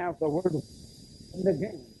 You have the word and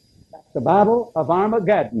again. That's the battle of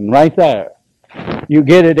Armageddon right there. You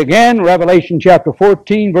get it again, Revelation chapter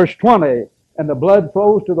 14, verse 20. And the blood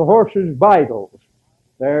flows to the horses' vitals.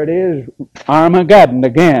 There it is, Armageddon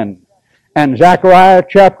again. And Zechariah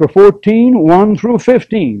chapter 14, 1 through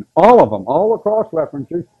 15. All of them, all the cross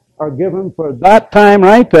references are given for that time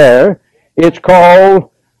right there. It's called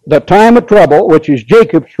the time of trouble, which is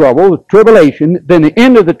Jacob's trouble, the tribulation, then the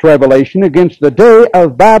end of the tribulation against the day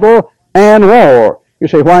of battle and war. You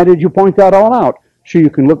say, why did you point that all out? So you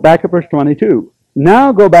can look back at verse 22.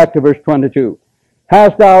 Now go back to verse 22.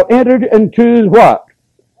 Hast thou entered into what?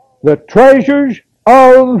 The treasures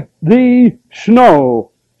of the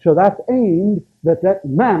snow. So that's aimed at that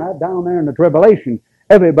manna down there in the tribulation.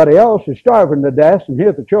 Everybody else is starving to death, and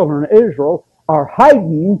here the children of Israel are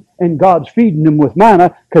hiding, and God's feeding them with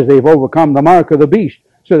manna because they've overcome the mark of the beast.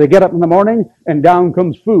 So they get up in the morning, and down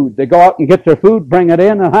comes food. They go out and get their food, bring it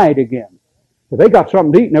in, and hide again. So they got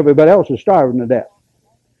something to eat, and everybody else is starving to death.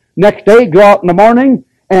 Next day, go out in the morning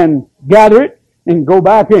and gather it and go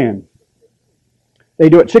back in. They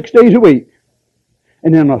do it 6 days a week.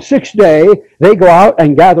 And then on the 6th day, they go out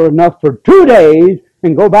and gather enough for 2 days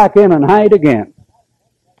and go back in and hide again.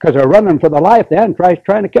 Because they're running for their life then, Christ's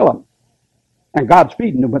trying to kill them. And God's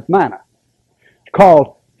feeding them with manna. It's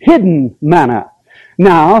called hidden manna.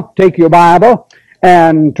 Now, take your Bible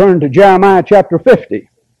and turn to Jeremiah chapter 50.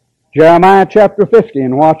 Jeremiah chapter 50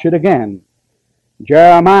 and watch it again.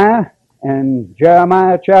 Jeremiah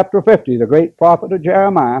chapter 50, the great prophet of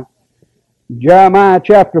Jeremiah. Jeremiah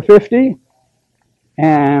chapter 50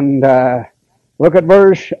 and look at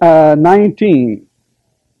verse 19.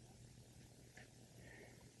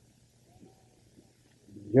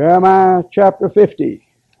 Jeremiah chapter 50,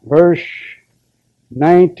 verse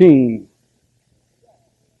 19.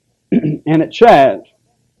 And it says,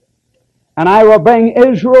 and I will bring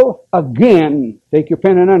Israel again. Take your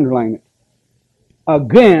pen and underline it.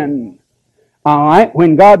 Again. All right,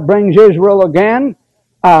 when God brings Israel again,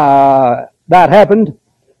 that happened.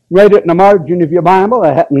 Read it in the margin of your Bible.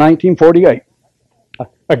 That happened in 1948.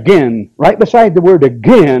 Again. Right beside the word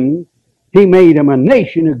again, he made them a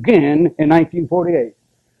nation again in 1948.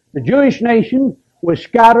 The Jewish nation was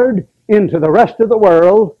scattered into the rest of the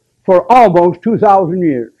world for almost 2,000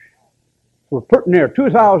 years. For pretty near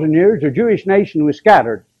 2,000 years, the Jewish nation was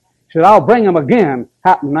scattered. He said, I'll bring them again.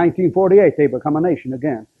 Happened in 1948. They become a nation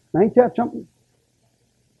again. Now, ain't that something?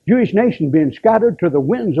 Jewish nation being scattered to the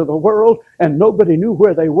winds of the world, and nobody knew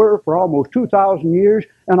where they were for almost 2,000 years,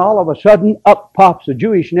 and all of a sudden, up pops the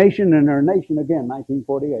Jewish nation, and they're a nation again,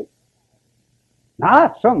 1948. Now,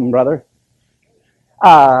 that's something, brother.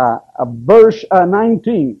 Verse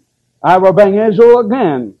 19, I will bring Israel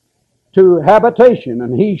again to habitation,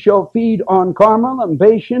 and he shall feed on Carmel and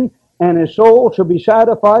Bashan, and his soul shall be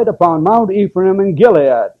satisfied upon Mount Ephraim and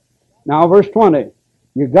Gilead. Now, verse 20.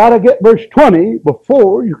 You got to get verse 20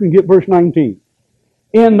 before you can get verse 19.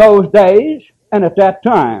 In those days and at that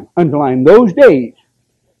time, underline those days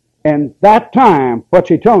and that time, what's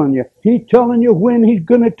he telling you? He's telling you when he's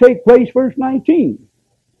going to take place, verse 19.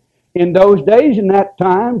 In those days and that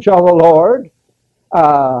time shall the Lord,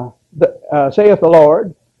 saith the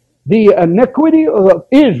Lord, the iniquity of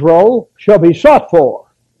Israel shall be sought for.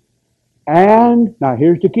 And, now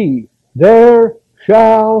here's the key, their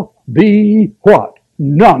shall be what?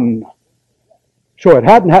 None. So it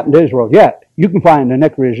hadn't happened to Israel yet. You can find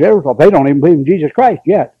iniquity in Israel. They don't even believe in Jesus Christ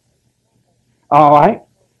yet. All right.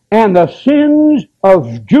 And the sins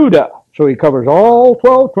of Judah. So he covers all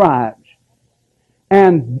 12 tribes.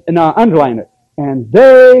 And now underline it. And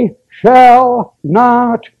they shall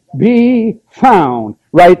not be found.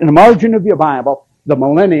 Right in the margin of your Bible, the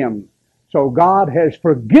millennium. So God has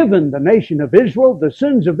forgiven the nation of Israel. The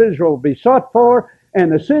sins of Israel will be sought for,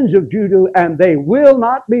 and the sins of Judah, and they will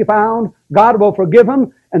not be found. God will forgive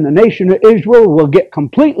them, and the nation of Israel will get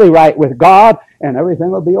completely right with God, and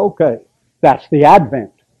everything will be okay. That's the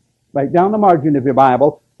Advent. Right down the margin of your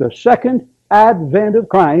Bible, the second advent of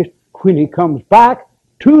Christ, when He comes back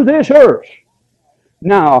to this earth.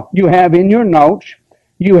 Now, you have in your notes,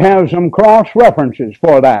 you have some cross references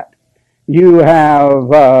for that. You have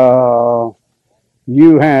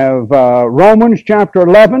Romans chapter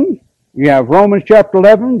 11. You have Romans chapter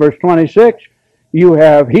 11, verse 26. You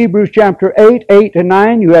have Hebrews chapter 8, 8 to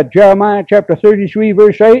 9. You have Jeremiah chapter 33,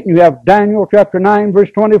 verse 8. And you have Daniel chapter 9,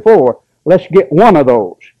 verse 24. Let's get one of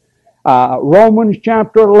those. Romans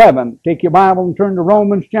chapter 11. Take your Bible and turn to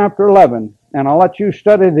Romans chapter 11. And I'll let you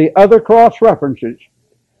study the other cross references.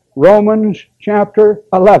 Romans chapter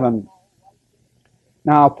 11.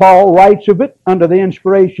 Now, Paul writes of it under the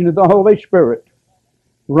inspiration of the Holy Spirit.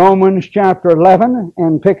 Romans chapter 11,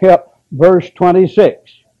 and pick up verse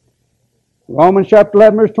 26. Romans chapter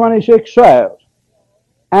 11, verse 26 says,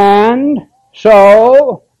 and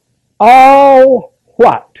so all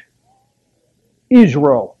what?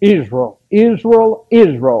 Israel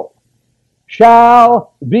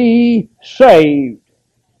shall be saved.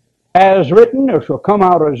 As written, there shall come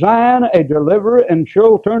out of Zion a deliverer, and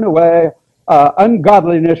shall turn away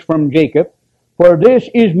ungodliness from Jacob. For this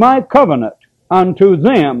is my covenant unto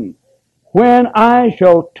them, when I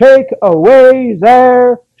shall take away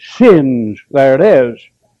their sins. There it is.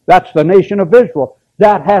 That's the nation of Israel.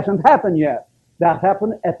 That hasn't happened yet. That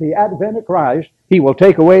happened at the advent of Christ. He will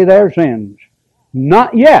take away their sins.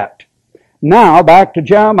 Not yet. Now, back to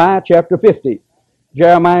Jeremiah chapter 50.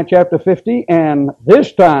 Jeremiah chapter 50, and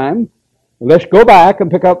this time, let's go back and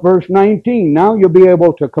pick up verse 19. Now you'll be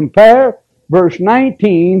able to compare verse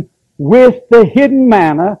 19 with the hidden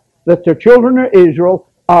manna that the children of Israel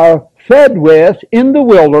are fed with in the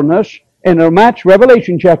wilderness, and it'll match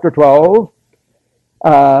Revelation chapter 12,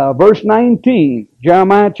 verse 19.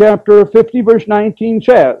 Jeremiah chapter 50, verse 19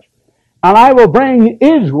 says, and I will bring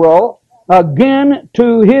Israel again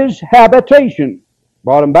to his habitation.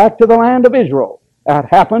 Brought him back to the land of Israel. That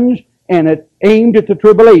happens, and it aimed at the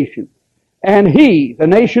tribulation. And he, the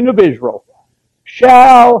nation of Israel,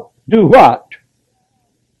 shall do what?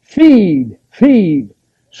 Feed.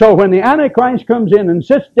 So when the Antichrist comes in and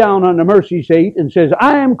sits down on the mercy seat and says,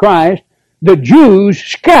 I am Christ, the Jews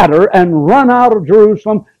scatter and run out of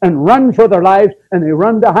Jerusalem and run for their lives, and they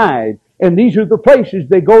run to hide. And these are the places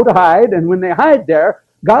they go to hide, and when they hide there,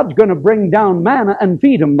 God's going to bring down manna and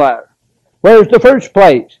feed them there. Where's the first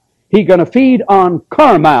place? He's going to feed on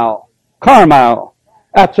Carmel. Carmel.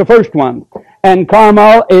 That's the first one. And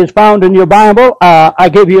Carmel is found in your Bible. I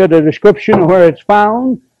give you the description of where it's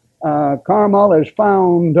found. Carmel is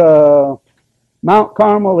found, Mount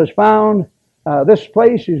Carmel is found. This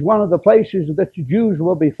place is one of the places that the Jews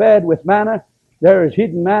will be fed with manna. There is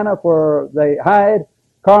hidden manna for they hide.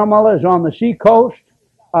 Carmel is on the sea coast,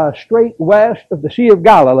 straight west of the Sea of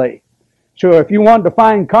Galilee. So if you want to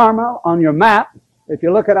find Carmel on your map, if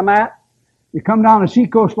you look at a map, you come down the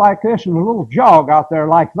seacoast like this, and a little jog out there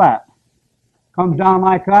like that. Comes down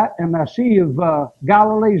like that, and the Sea of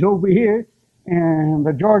Galilee's over here, and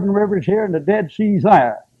the Jordan River's here, and the Dead Sea's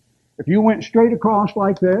there. If you went straight across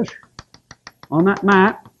like this, on that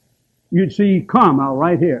map, you'd see Carmel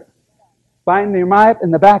right here. Find the map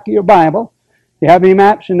in the back of your Bible. You have any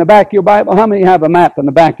maps in the back of your Bible? How many have a map in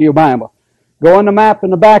the back of your Bible? Go on the map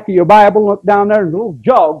in the back of your Bible, look down there, and a little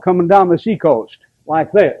jog coming down the seacoast,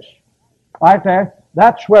 like this. Right there.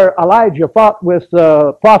 That's where Elijah fought with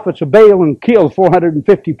the prophets of Baal and killed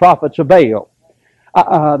 450 prophets of Baal.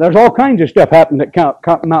 There's all kinds of stuff happened at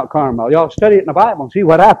Mount Carmel. Y'all study it in the Bible and see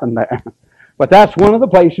what happened there. But that's one of the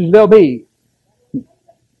places they'll be.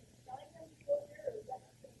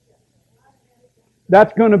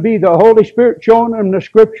 That's going to be the Holy Spirit showing them the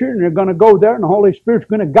Scripture, and they're going to go there, and the Holy Spirit's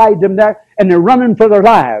going to guide them there, and they're running for their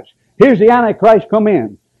lives. Here's the Antichrist come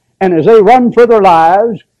in. And as they run for their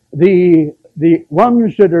lives, the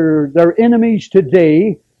ones that are their enemies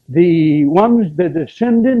today, the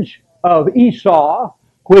descendants of Esau,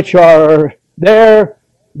 which are they're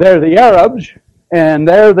the Arabs, and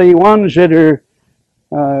they're the ones that are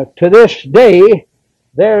to this day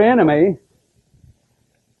their enemy.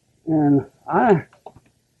 And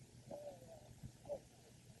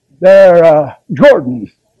they're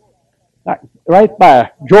Jordan, right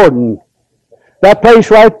by Jordan. That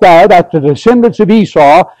place right there, that's the descendants of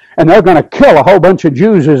Esau, and they're going to kill a whole bunch of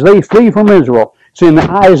Jews as they flee from Israel. It's in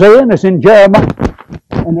Isaiah and it's in Jeremiah.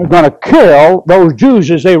 And they're going to kill those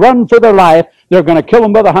Jews as they run for their life. They're going to kill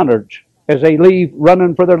them by the hundreds as they leave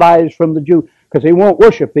running for their lives from the Jews, because they won't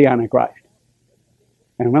worship the Antichrist.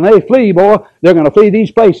 And when they flee, boy, they're going to flee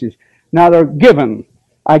these places. Now they're given.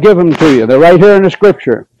 I give them to you. They're right here in the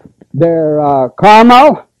Scripture. They're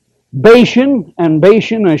Carmel, Bashan, and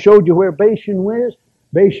Bashan. I showed you where Bashan was.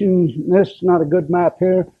 Bashan, this is not a good map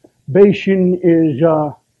here. Bashan is,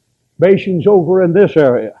 Bashan's over in this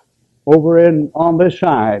area, over on this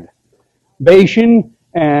side. Bashan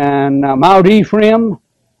and Mount Ephraim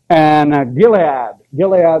and Gilead.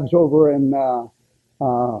 Gilead's over in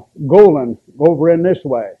Golan, over in this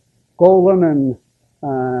way. Golan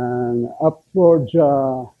and up towards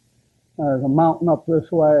the mountain up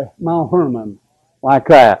this way, Mount Hermon, like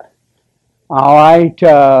that. All right,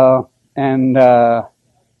 and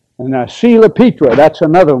Sela Petra, that's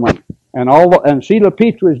another one. And Sela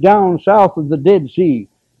Petra is down south of the Dead Sea,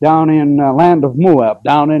 down in land of Moab,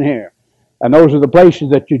 down in here. And those are the places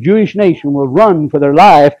that the Jewish nation will run for their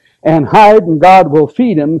life and hide, and God will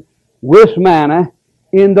feed them with manna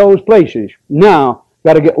in those places. Now,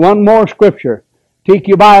 got to get one more scripture. Take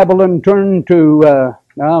your Bible and turn to,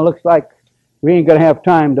 looks like we ain't going to have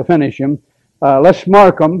time to finish them. Let's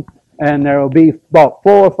mark them, and there will be about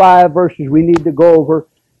 4 or 5 verses we need to go over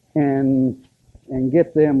and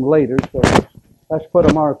get them later. So let's put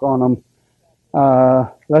a mark on them.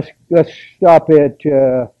 Let's stop at,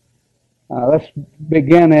 let's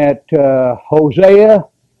begin at Hosea,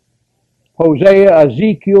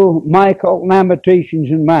 Ezekiel, Michael,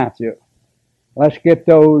 Lamentations, and Matthew. Let's get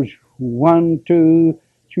those 1, 2,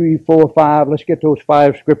 3, 4, 5. Let's get those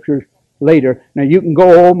 5 scriptures later. Now you can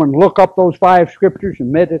go home and look up those 5 scriptures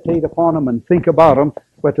and meditate upon them and think about them,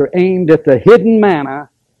 but they're aimed at the hidden manna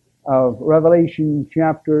of Revelation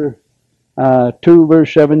chapter 2,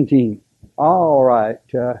 verse 17. All right.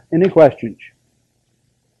 Any questions?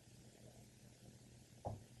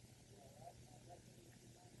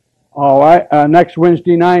 All right. Next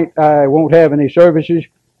Wednesday night, I won't have any services,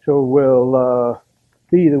 so we'll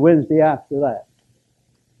be the Wednesday after that.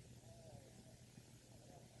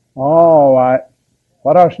 All right.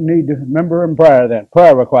 What else do you need to remember in prayer then?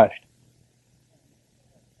 Prayer request.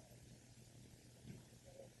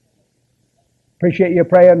 Appreciate you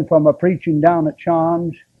praying from a preaching down at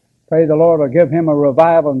Sean's. Pray the Lord will give him a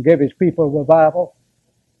revival and give his people a revival.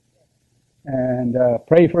 And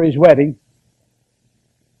pray for his wedding.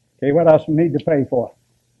 Okay, what else we need to pray for?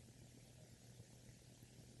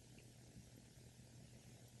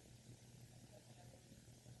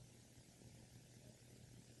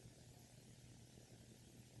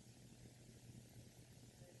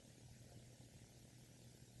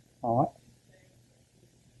 All right.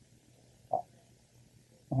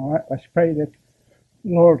 All right, let's pray that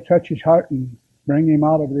the Lord touch his heart and bring him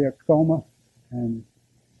out of the coma. And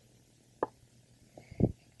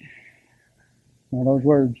one of those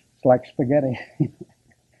words, it's like spaghetti.